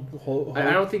whole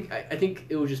I don't think... I think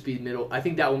it will just be middle... I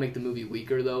think that will make the movie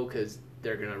weaker, though, because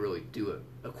they're going to really do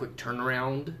a quick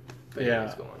turnaround. But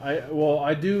yeah,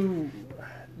 I do...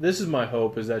 This is my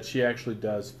hope, is that she actually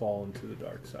does fall into the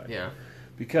dark side. Yeah.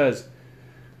 Because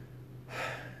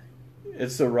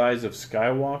it's the rise of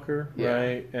Skywalker,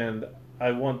 right? And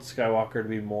I want Skywalker to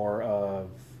be more of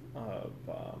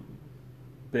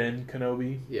Ben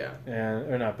Kenobi. Yeah.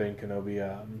 Or not Ben Kenobi,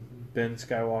 Ben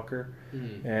Skywalker.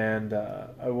 Mm-hmm. And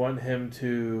I want him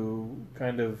to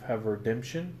kind of have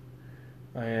redemption.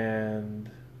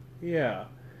 And, yeah.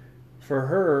 For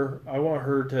her, I want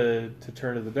her to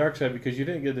turn to the dark side, because you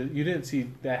didn't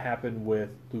see that happen with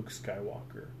Luke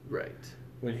Skywalker. Right.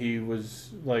 When he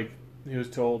was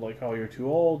told, like, oh, you're too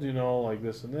old, like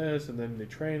this, and then they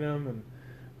train him,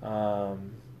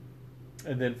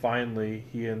 and then finally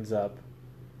he ends up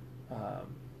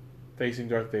facing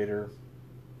Darth Vader,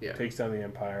 takes down the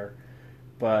Empire.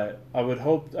 But I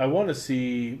want to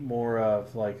see more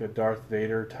of like a Darth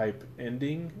Vader type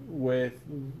ending with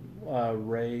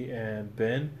Rey and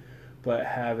Ben, but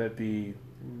have it be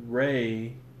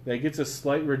Rey that gets a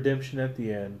slight redemption at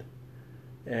the end,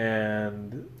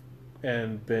 and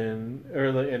Ben,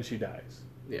 and she dies.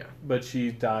 Yeah. But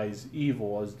she dies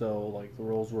evil, as though like the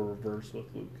roles were reversed with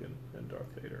Luke and Darth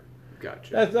Vader.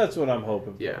 Gotcha. That's what I'm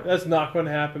hoping for. Yeah. That's not going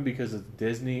to happen because it's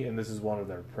Disney, and this is one of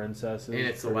their princesses. And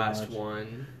it's the last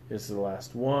one. It's the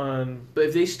last one. But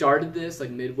if they started this like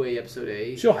midway episode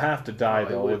 8... She'll have to die,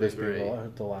 though, with this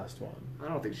being the last one. I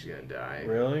don't think she's going to die.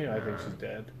 Really? I think she's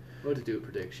dead. What to do with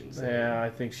predictions? Yeah, I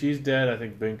think she's dead. I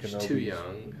think Ben Kenobi. She's too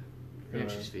young.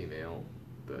 And she's female.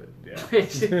 But... Yeah.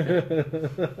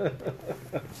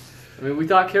 I mean, we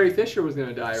thought Carrie Fisher was going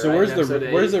to die, so right?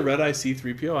 Where's the Red Eye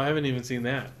C-3PO? I haven't even seen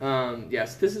that.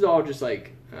 Yes, this is all just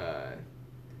like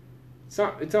it's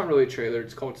not really a trailer.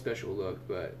 It's called Special Look,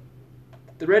 but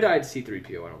the red-eyed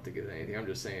C-3PO I don't think is anything. I'm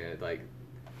just saying it like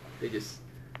they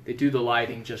do the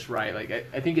lighting just right. Like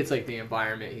I think it's like the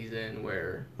environment he's in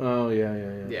where. Oh yeah.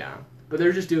 Yeah, but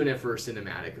they're just doing it for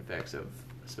cinematic effects of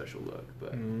a Special Look,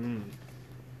 but.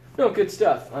 No, good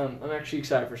stuff. I'm actually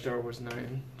excited for Star Wars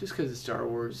 9, just because it's Star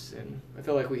Wars, and I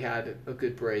feel like we had a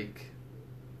good break.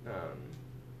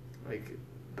 Like,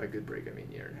 by good break, I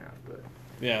mean year and a half, but...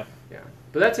 Yeah.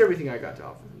 But that's everything I got to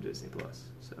offer from Disney+,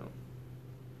 so...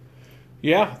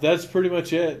 Yeah, that's pretty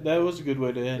much it. That was a good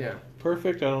way to end. Yeah.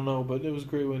 Perfect, I don't know, but it was a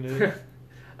great way to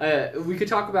end. We could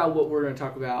talk about what we're going to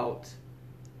talk about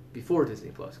before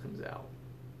Disney+ comes out.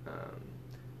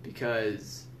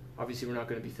 Because, obviously, we're not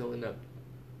going to be filling up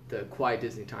the quiet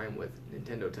Disney time with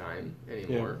Nintendo time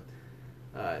anymore.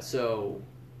 Yeah. So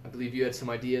I believe you had some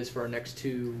ideas for our next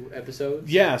 2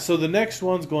 episodes. Yeah, so the next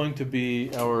one's going to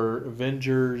be our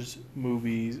Avengers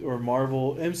movies or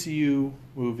Marvel MCU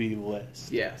movie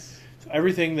list. Yes. So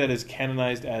everything that is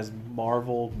canonized as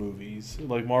Marvel movies,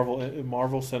 like Marvel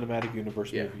Cinematic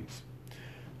Universe movies.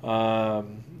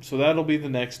 So that'll be the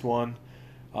next one.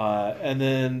 And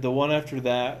then the one after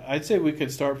that, I'd say we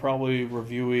could start probably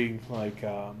reviewing like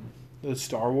the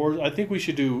Star Wars. I think we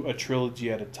should do a trilogy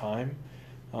at a time,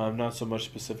 not so much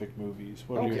specific movies.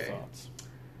 What are your thoughts?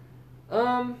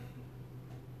 I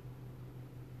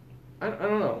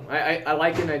don't know. I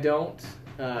like it and I don't,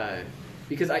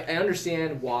 because I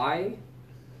understand why.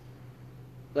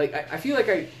 like I feel like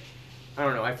I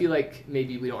don't know. I feel like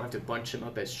maybe we don't have to bunch them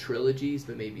up as trilogies,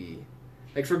 but maybe,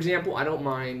 like for example, I don't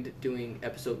mind doing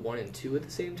episode 1 and 2 at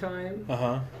the same time.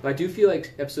 But I do feel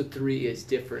like episode 3 is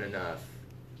different enough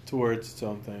to where it's its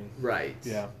own thing. Right.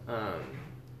 Yeah.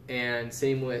 And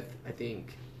same with I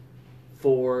think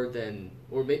 4, then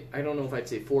I don't know if I'd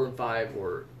say 4 and 5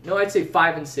 or no, I'd say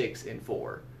 5 and 6 and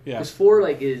 4. Yeah. Because 4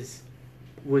 like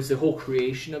was the whole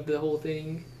creation of the whole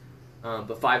thing.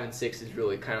 But 5 and 6 is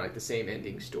really kind of like the same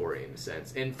ending story in a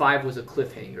sense. And 5 was a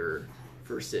cliffhanger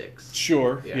for 6.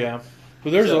 Sure, yeah.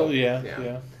 But there's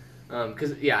yeah.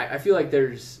 Because, I feel like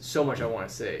there's so much I want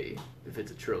to say if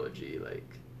it's a trilogy.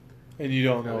 Like, and you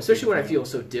don't know. Especially when I feel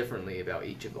so differently about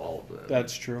each of all of them.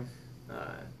 That's true.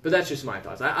 But that's just my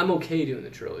thoughts. I'm okay doing the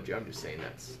trilogy. I'm just saying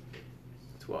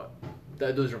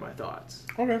those are my thoughts.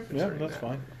 Okay, yeah, that's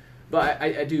fine. But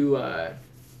I do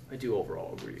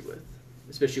overall agree with,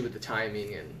 especially with the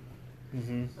timing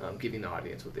and giving the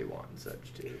audience what they want and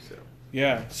such too. So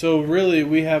yeah, so really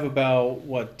we have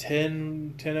about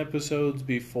 10 episodes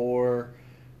before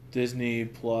Disney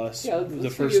Plus. Yeah,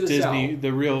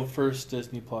 the real first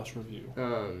Disney Plus review.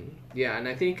 And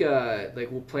I think like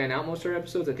we'll plan out most of our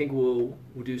episodes. I think we'll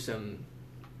do some,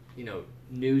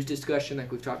 news discussion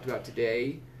like we've talked about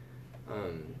today.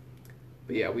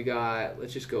 But yeah,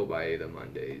 let's just go by the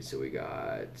Mondays. So we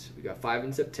got 5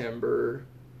 in September,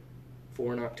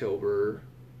 4 in October,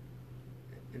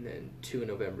 and then 2 in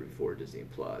November before Disney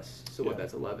Plus. So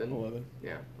that's 11? 11.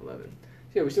 Yeah, 11.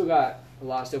 So yeah, we still got a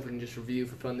lot of stuff we can just review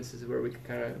for fun. This is where we can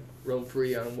kind of roam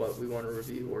free on what we want to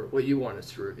review or what you want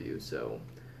us to review. So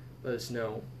let us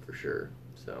know for sure.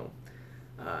 So,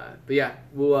 but yeah,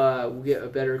 we'll get a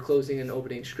better closing and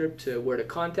opening script to where to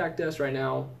contact us. Right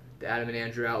now, the Adam and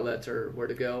Andrew outlets are where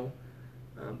to go,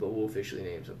 but we'll officially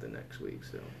name something next week.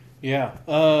 So yeah,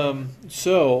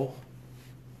 so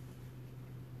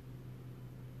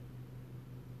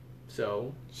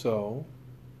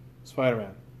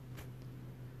Spider-Man.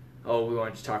 Oh, we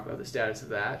wanted to talk about the status of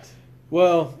that.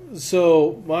 Well,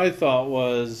 so my thought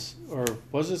was, or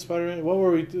was it Spider-Man? What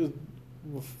were we doing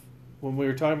when we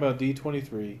were talking about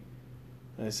D23?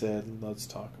 I said, let's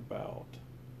talk about.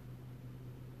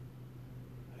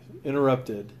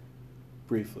 Interrupted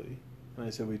briefly, and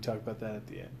I said we'd talk about that at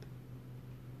the end.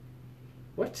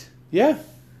 What? Yeah.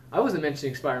 I wasn't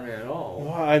mentioning Spider-Man at all.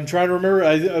 Well, I'm trying to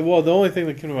remember. The only thing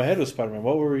that came to my head was Spider-Man.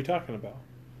 What were we talking about?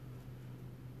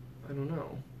 I don't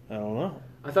know.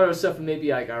 I thought it was stuff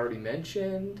maybe like I already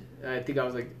mentioned. I think I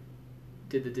was like,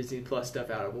 did the Disney Plus stuff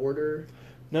out of order.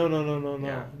 No.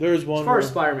 Yeah. There's one. As far as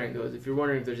Spider-Man goes, if you're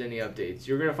wondering if there's any updates,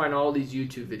 you're gonna find all these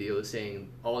YouTube videos saying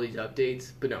all these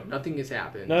updates, but no, nothing has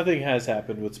happened. Nothing has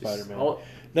happened with Spider-Man.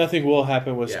 Nothing will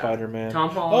happen with Spider-Man.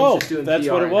 Tom Holland's just doing that's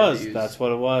PR what it was. interviews. That's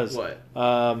what it was. What?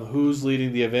 Who's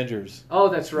leading the Avengers? Oh,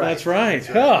 that's right. That's right.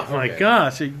 Oh my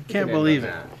gosh, I can't believe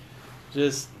it.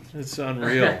 Just it's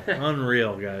unreal,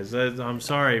 unreal, guys. I'm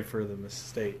sorry for the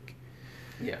mistake.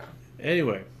 Yeah.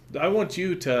 Anyway, I want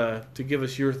you to give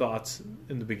us your thoughts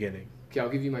in the beginning. Okay, I'll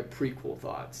give you my prequel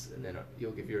thoughts, and then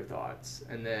you'll give your thoughts,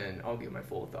 and then I'll give my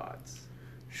full thoughts.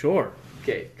 Sure.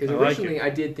 Okay, because originally I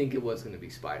did think it was going to be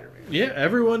Spider-Man. Yeah,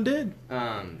 everyone did.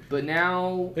 But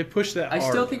now they pushed that hard. I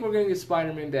still think we're going to get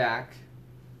Spider-Man back.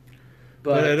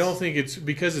 But I don't think it's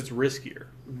because it's riskier.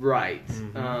 Right.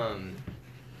 Mm-hmm.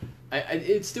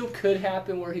 It still could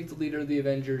happen where he's the leader of the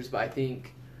Avengers, but I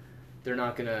think they're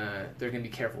gonna be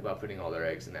careful about putting all their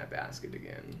eggs in that basket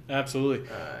again. Absolutely.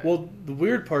 Well, the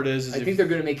weird part is I think they're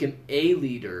gonna make him a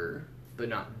leader, but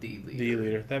not the leader. The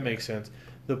leader. That makes sense.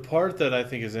 The part that I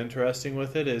think is interesting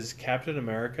with it is Captain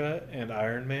America and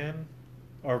Iron Man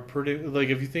are pretty. Like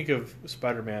if you think of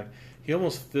Spider-Man, he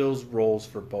almost fills roles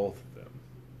for both of them.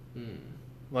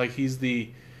 Like he's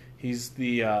the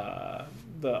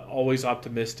always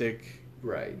optimistic,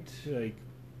 right? Like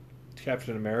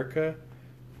Captain America,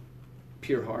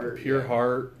 pure heart,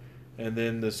 heart, and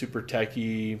then the super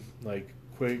techie, like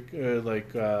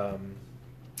quick-witted,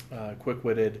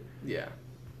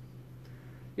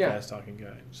 fast-talking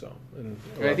guy. So, and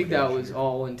I think that was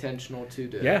all intentional too.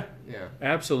 Yeah,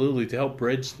 absolutely, to help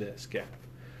bridge this gap,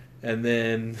 and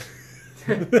then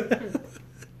then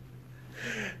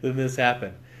this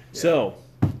happened. Yeah. So.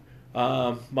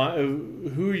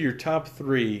 Who are your top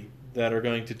 3 that are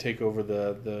going to take over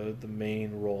the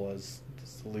main role as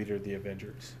the leader of the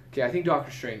Avengers? Okay, I think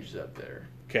Doctor Strange is up there.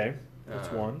 Okay,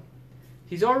 that's one.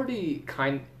 He's already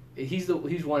he's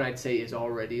one I'd say is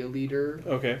already a leader.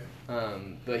 Okay.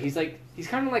 But he's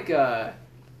kind of like a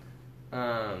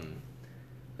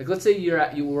like let's say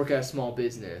you work at a small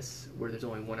business where there's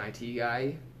only one IT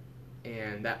guy,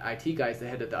 and that IT guy is the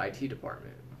head of the IT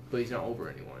department, but he's not over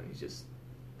anyone. He's just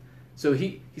So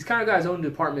he's kind of got his own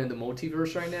department in the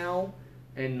multiverse right now,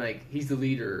 and like he's the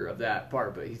leader of that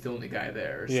part, but he's the only guy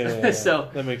there. So, Yeah. So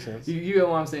that makes sense. You know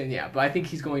what I'm saying? Yeah, but I think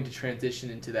he's going to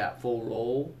transition into that full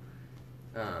role,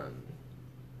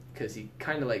 because he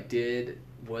kind of like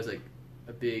was like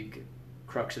a big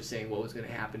crux of saying what was going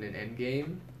to happen in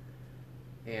Endgame,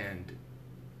 and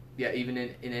yeah, even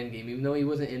in Endgame, even though he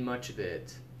wasn't in much of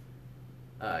it.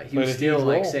 He was still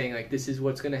like saying like this is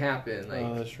what's gonna happen.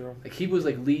 Like, that's true. Like he was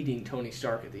like leading Tony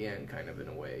Stark at the end, kind of in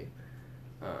a way.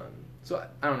 So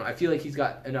I don't know. I feel like he's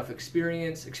got enough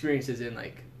experiences in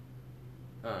like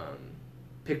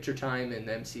picture time in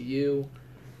the MCU.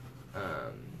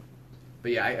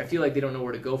 But yeah, I feel like they don't know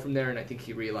where to go from there, and I think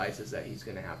he realizes that he's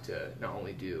gonna have to not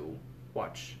only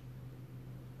watch.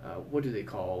 What do they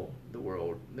call the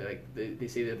world? Like they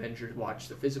say the Avengers watch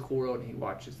the physical world, and he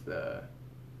watches the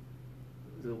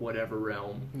whatever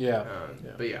realm. Yeah.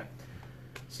 But yeah.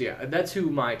 So yeah, that's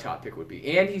who my top pick would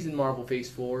be. And he's in Marvel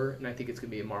Phase 4, and I think it's going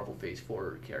to be a Marvel Phase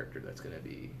 4 character that's going to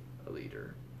be a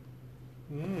leader.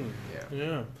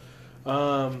 Yeah.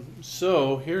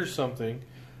 So here's something.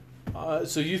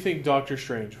 So you think Doctor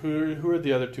Strange. Who are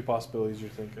the other two possibilities you're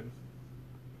thinking?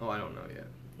 Oh, I don't know yet.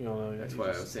 You don't know yet? That's why I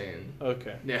was saying.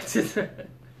 Okay. Yeah.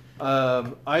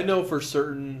 I know for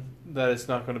certain that it's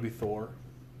not going to be Thor.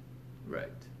 Right.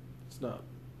 It's not.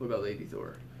 What about Lady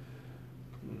Thor?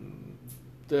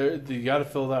 You got to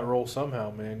fill that role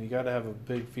somehow, man. You got to have a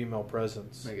big female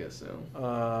presence. I guess so.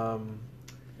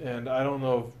 And I don't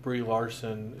know if Brie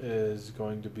Larson is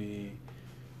going to be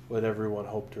what everyone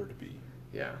hoped her to be.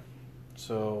 Yeah.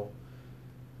 So,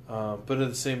 but at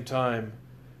the same time,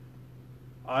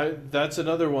 that's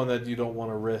another one that you don't want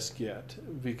to risk yet,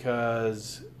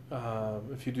 because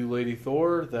if you do Lady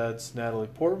Thor, that's Natalie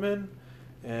Portman,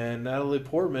 and Natalie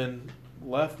Portman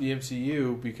left the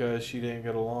MCU because she didn't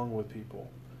get along with people.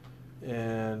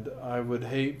 And I would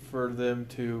hate for them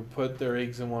to put their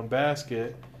eggs in one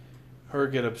basket, her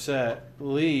get upset,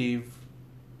 leave.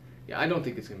 Yeah, I don't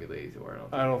think it's going to be Lady Thor.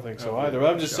 I don't think so either. But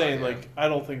I'm just saying, like, I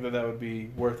don't think that would be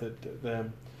worth it to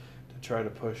them to try to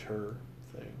push her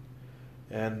thing.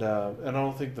 And I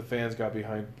don't think the fans got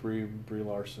behind Brie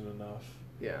Larson enough.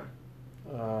 Yeah.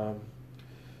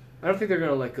 I don't think they're going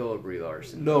to let go of Brie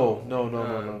Larson. No.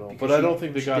 But I don't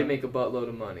think they got. She did make a buttload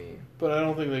of money. But I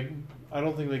don't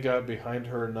think they got behind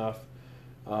her enough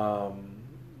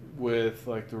with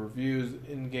like the reviews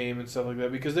in game and stuff like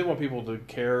that, because they want people to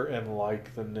care and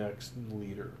like the next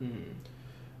leader.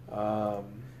 Mm-hmm.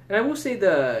 And I will say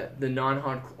the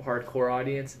non-hardcore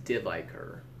audience did like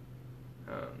her.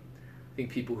 I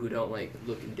think people who don't like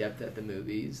look in depth at the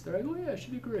movies, they're like, "Oh yeah, she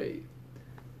did great."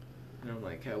 And I'm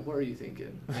like, what are you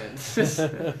thinking?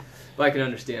 But I can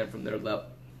understand from their level.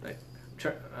 Like,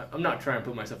 I'm not trying to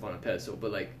put myself on a pedestal,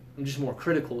 but like I'm just more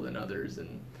critical than others.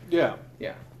 And yeah.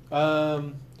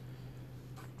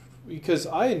 Because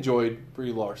I enjoyed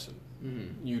Brie Larson.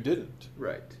 Mm-hmm. You didn't.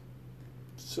 Right.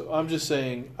 So I'm just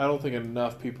saying, I don't think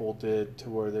enough people did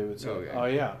to where they would say, "Oh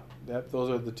yeah,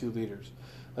 those are the two leaders."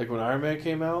 Like when Iron Man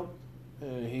came out,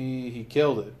 he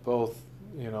killed it. Both.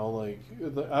 You know, like,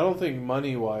 I don't think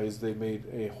money-wise they made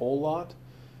a whole lot,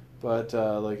 but,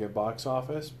 like, at box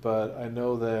office. But I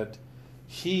know that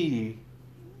he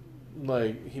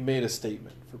made a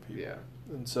statement for people. Yeah.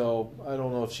 And so I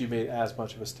don't know if she made as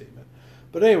much of a statement.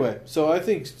 But anyway, so I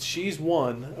think she's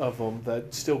one of them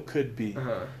that still could be.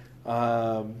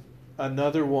 Uh-huh.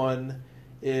 Another one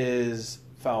is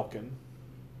Falcon,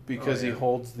 because he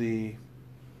holds the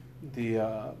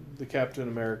Captain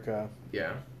America.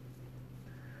 Yeah.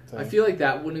 I feel like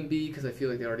that wouldn't be, because I feel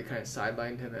like they already kind of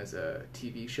sidelined him as a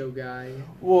TV show guy.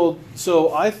 Well,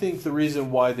 so I think the reason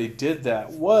why they did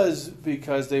that was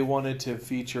because they wanted to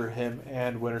feature him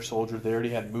and Winter Soldier. They already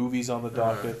had movies on the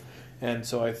docket, and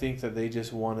so I think that they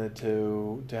just wanted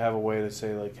to have a way to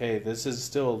say, like, hey, this is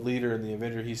still a leader in the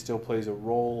Avenger. He still plays a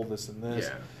role, this and this.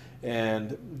 Yeah.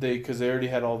 And because they already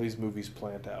had all these movies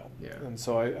planned out. Yeah. And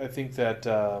so I think that...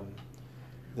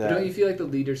 But don't you feel like the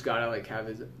leaders gotta like have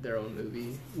their own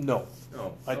movie? No.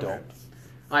 Oh, I don't.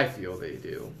 I feel they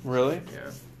do. Really?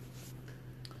 Yeah.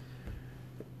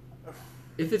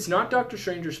 If it's not Doctor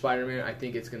Strange or Spider-Man, I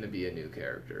think it's going to be a new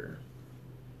character.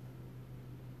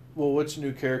 Well, which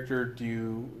new character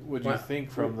would you think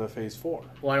from the Phase 4?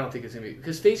 Well, I don't think it's going to be,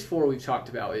 because Phase 4 we've talked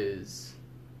about is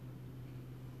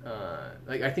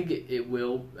I think it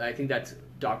will. I think that's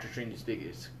Doctor Strange's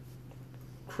biggest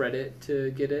credit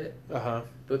to get it.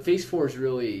 But Phase 4 is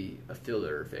really a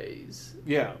filler phase.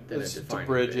 Yeah, it's to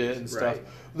bridge it and stuff. Right.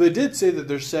 They did say that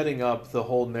they're setting up the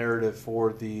whole narrative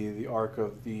for the arc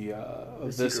of the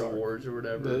this Secret Wars or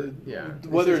whatever.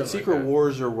 Whether it's Secret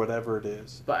Wars or whatever it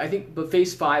is. But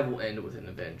Phase 5 will end with an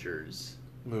Avengers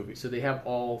movie. So they have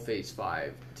all Phase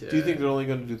 5 to... Do you think they're only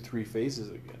going to do 3 phases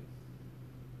again?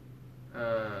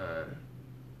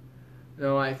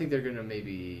 No, I think they're going to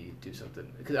maybe do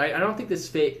something. Because I don't think this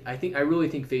phase... I really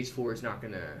think Phase 4 is not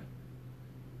going to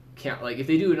count. Like, if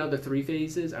they do another 3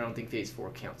 phases, I don't think Phase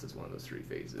 4 counts as one of those 3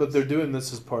 phases. But they're doing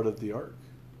this as part of the arc.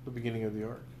 The beginning of the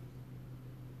arc.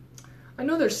 I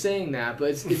know they're saying that, but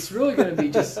it's really going to be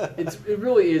just... it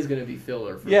really is going to be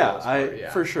filler for the most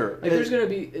part. For sure. Like, there's going to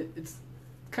be... It's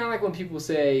kind of like when people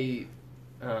say,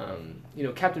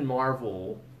 Captain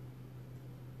Marvel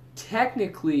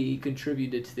technically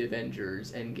contributed to the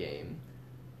Avengers Endgame,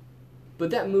 but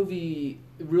that movie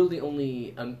really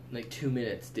only 2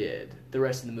 minutes did. The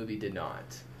rest of the movie did not.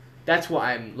 That's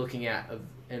why I'm looking at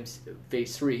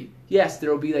Phase 3. Yes,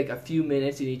 there will be like a few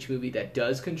minutes in each movie that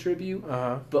does contribute,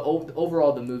 but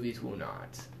overall the movies will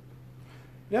not.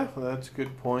 Yeah, well, that's a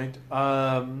good point.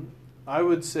 I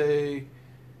would say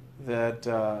that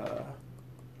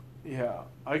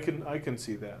I can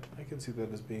see that. I can see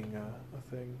that as being a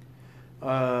thing.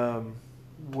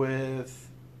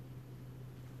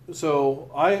 So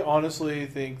I honestly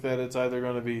think that it's either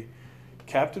going to be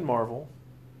Captain Marvel.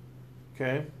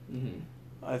 Okay. Mm-hmm.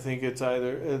 I think it's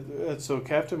either so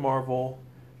Captain Marvel,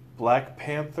 Black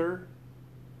Panther,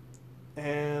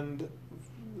 and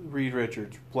Reed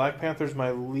Richards. Black Panther's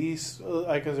my least.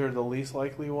 I consider the least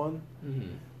likely one.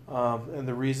 Mm-hmm. And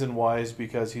the reason why is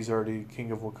because he's already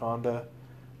King of Wakanda,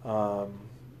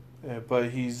 but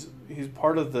he's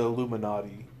part of the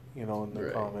Illuminati, in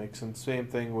the comics. And same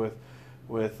thing with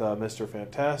Mr.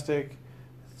 Fantastic,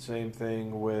 same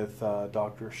thing with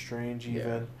Doctor Strange even.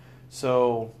 Yeah.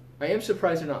 So I am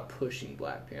surprised they're not pushing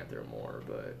Black Panther more,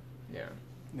 but yeah.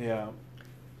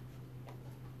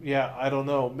 I don't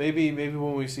know. Maybe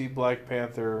when we see Black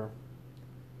Panther.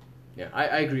 Yeah,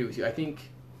 I agree with you. I think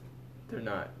they're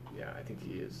not. Yeah, I think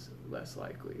he is less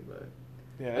likely, but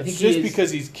I think just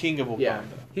because he's King of Wakanda. Yeah,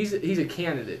 he's a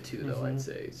candidate too, though. I'd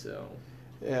say so.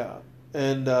 Yeah,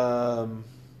 and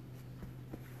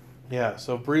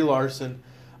so Brie Larson,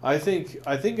 I think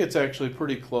it's actually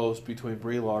pretty close between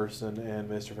Brie Larson and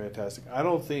Mr. Fantastic. I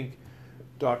don't think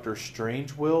Doctor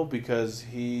Strange will because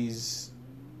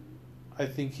I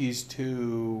think he's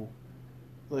too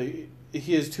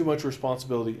he has too much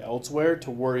responsibility elsewhere to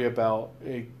worry about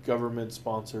a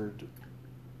government-sponsored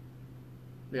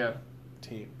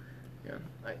team. Yeah,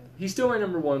 he's still my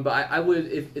number one, but I would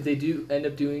if they do end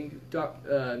up doing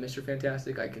Mr.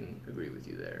 Fantastic, I can agree with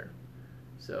you there.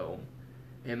 So,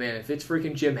 and man, if it's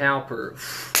freaking Jim Halpert,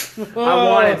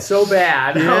 I want it so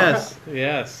bad.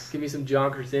 Yes. Give me some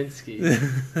John Krasinski.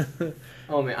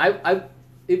 Oh man,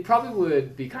 it probably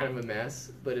would be kind of a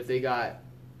mess, but if they got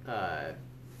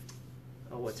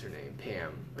what's her name?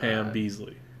 Pam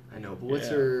Beasley. I know, but what's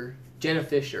her? Jenna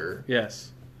Fisher.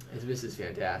 Yes. Is Mrs.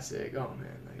 Fantastic. Oh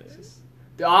man, just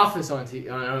The Office on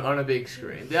a big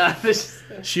screen. The Office.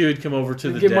 She would come over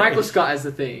to the get Michael Scott as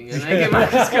the Thing, and I get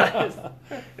Michael Scott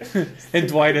as and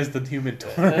Dwight as the Human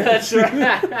Torch. That's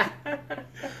right.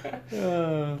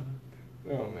 Oh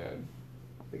man.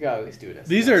 They gotta at least do it.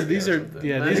 These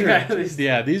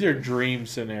are dream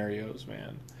scenarios,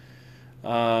 man.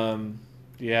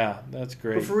 Yeah, that's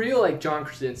great. But for real, like John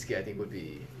Krasinski, I think would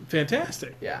be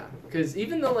fantastic. Yeah, because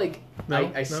even though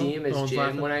I see him as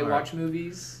Jim when I watch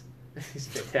movies, he's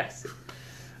fantastic.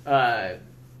 I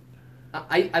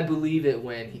believe it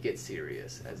when he gets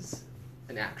serious as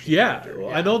an action character.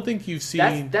 I don't think you've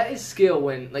seen that is skill.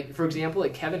 When for example,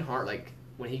 Kevin Hart,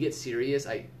 when he gets serious,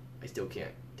 I still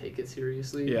can't take it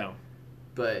seriously. Yeah.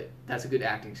 But that's a good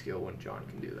acting skill when John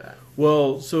can do that.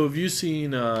 Well, so have you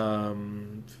seen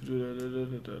The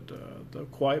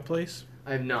Quiet Place?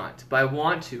 I have not, but I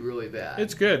want to really bad.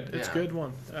 It's good. It's a good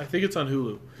one. I think it's on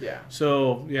Hulu. Yeah.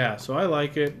 So I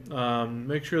like it.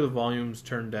 Make sure the volume's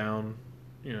turned down,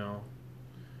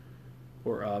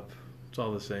 or up. It's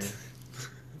all the same.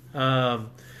 So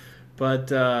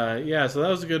that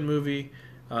was a good movie.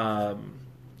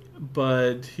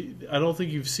 But I don't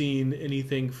think you've seen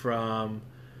anything from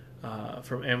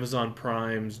Amazon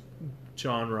Prime's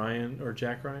Jack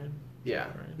Ryan. Yeah,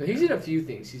 no, he's in a few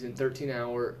things. He's in 13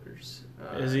 Hours.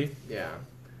 Is he? Yeah.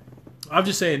 I'm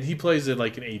just saying he plays it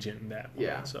like an agent in that one.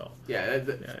 Yeah. So yeah.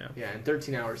 In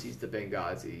 13 Hours, he's the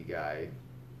Benghazi guy.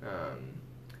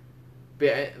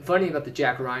 But funny about the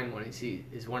Jack Ryan one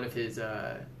is one of his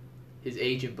his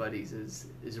agent buddies is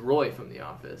Roy from The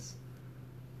Office.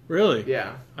 Really?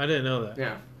 Yeah. I didn't know that.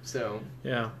 Yeah. So.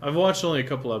 Yeah, I've watched only a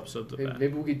couple episodes of that.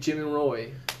 Maybe we'll get Jim and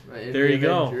Roy. There you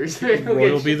Avengers. go.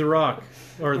 Roy will be the Rock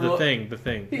or the Thing. The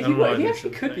Thing. He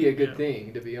actually could be a good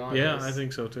thing, to be honest. Yeah, I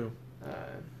think so too.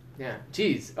 Yeah.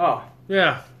 Jeez. Oh.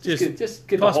 Yeah. Just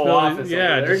get the whole office.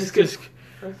 Yeah. Over there.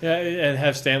 Yeah, and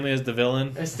have Stanley as the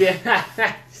villain.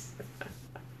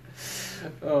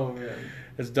 Oh man.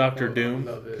 As Doctor Doom.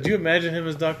 Could you imagine him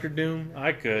as Doctor Doom?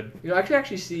 I could. I could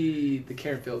actually see the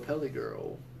Karen Filippelli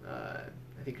girl.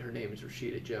 I think her name is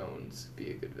Rashida Jones.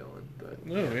 Be a good villain, but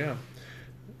yeah.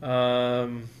 I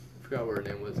forgot what her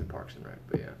name was in Parks and Rec,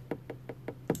 but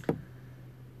yeah.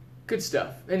 Good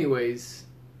stuff. Anyways,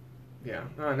 yeah.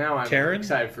 Now I'm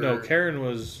excited for. No, Karen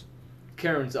was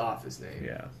Karen's office name.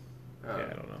 Yeah. I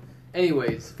don't know.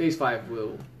 Anyways, Phase 5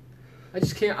 will. I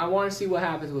just can't. I want to see what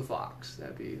happens with Fox.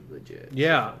 That'd be legit.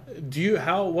 Yeah.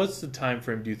 What's the time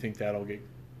frame? Do you think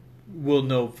we'll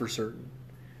know for certain?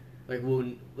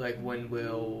 When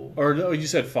will? Or no, you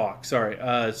said Fox. Sorry,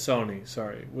 Sony.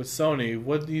 Sorry, with Sony,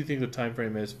 what do you think the time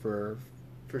frame is for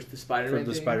the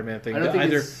Spider-Man thing? I don't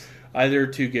think either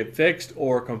to get fixed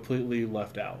or completely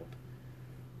left out.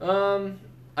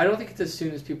 I don't think it's as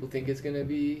soon as people think it's going to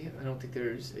be. I don't think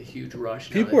there's a huge rush.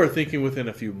 People are thinking within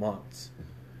a few months.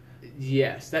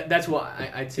 Yes, that's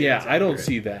why I'd say. Yeah, I don't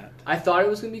see that. I thought it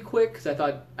was going to be quick because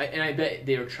I bet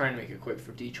they were trying to make it quick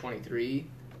for D23.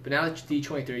 But now that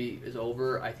D23 is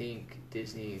over, I think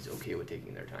Disney's okay with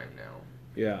taking their time now.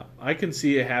 Yeah, I can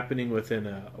see it happening within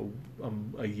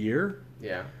a year.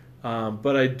 Yeah.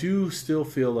 But I do still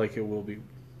feel like it will be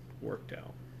worked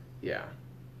out. Yeah.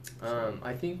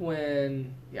 I think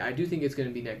I do think it's going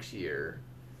to be next year.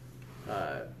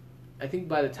 I think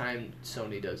by the time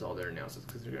Sony does all their announcements,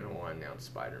 because they're going to want to announce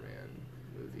Spider-Man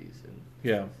movies.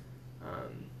 Yeah.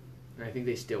 And I think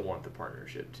they still want the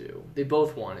partnership too. They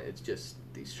both want it. It's just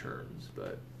these terms,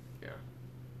 but yeah.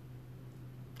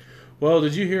 Well,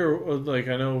 did you hear?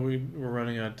 I know we're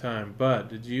running out of time, but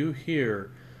did you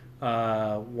hear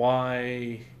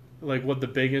why? What the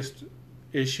biggest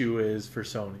issue is for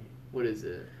Sony? What is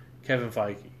it? Kevin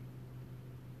Feige.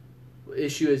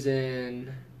 Issue is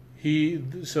in.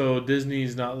 So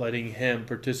Disney's not letting him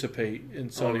participate in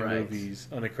Sony movies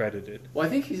unaccredited. Well, I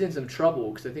think he's in some trouble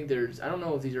because I think I don't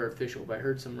know if these are official, but I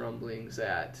heard some rumblings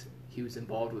that he was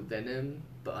involved with Venom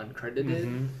but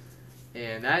uncredited,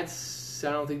 and I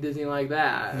don't think Disney like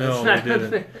that. No, they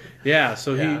didn't. Yeah,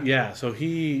 so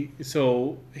he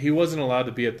wasn't allowed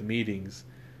to be at the meetings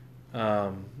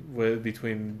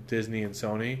between Disney and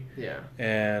Sony. Yeah,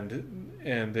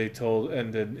 and they told,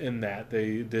 and then in that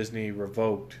Disney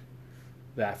revoked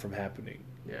that from happening.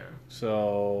 Yeah.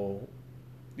 So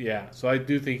I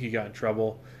do think he got in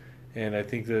trouble, and I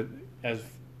think that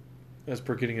as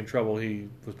per getting in trouble, he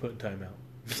was put in timeout.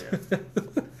 Yeah.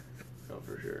 Oh,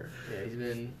 for sure. Yeah, he's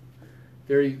been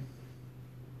very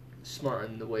smart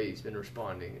in the way he's been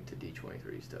responding to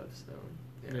D23 stuff. So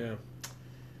yeah.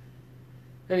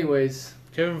 Anyways,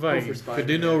 Kevin Feige could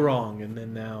do no wrong, and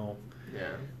then now.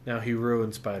 Yeah. Now he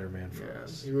ruined Spider-Man for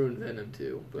us. He ruined Venom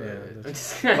too. But I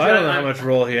don't know how much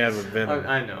role he had with Venom.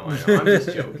 I know. I'm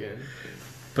just joking.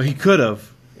 But he could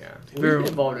have. Yeah. Well, he's been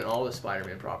involved in all the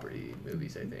Spider-Man property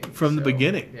movies, I think. From the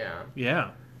beginning. Yeah.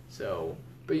 Yeah. So,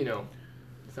 but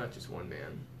it's not just one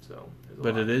man. So.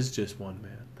 But it is just one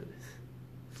man.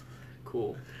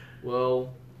 Cool.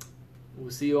 Well,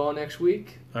 we'll see you all next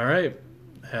week. All right.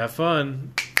 Have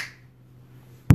fun.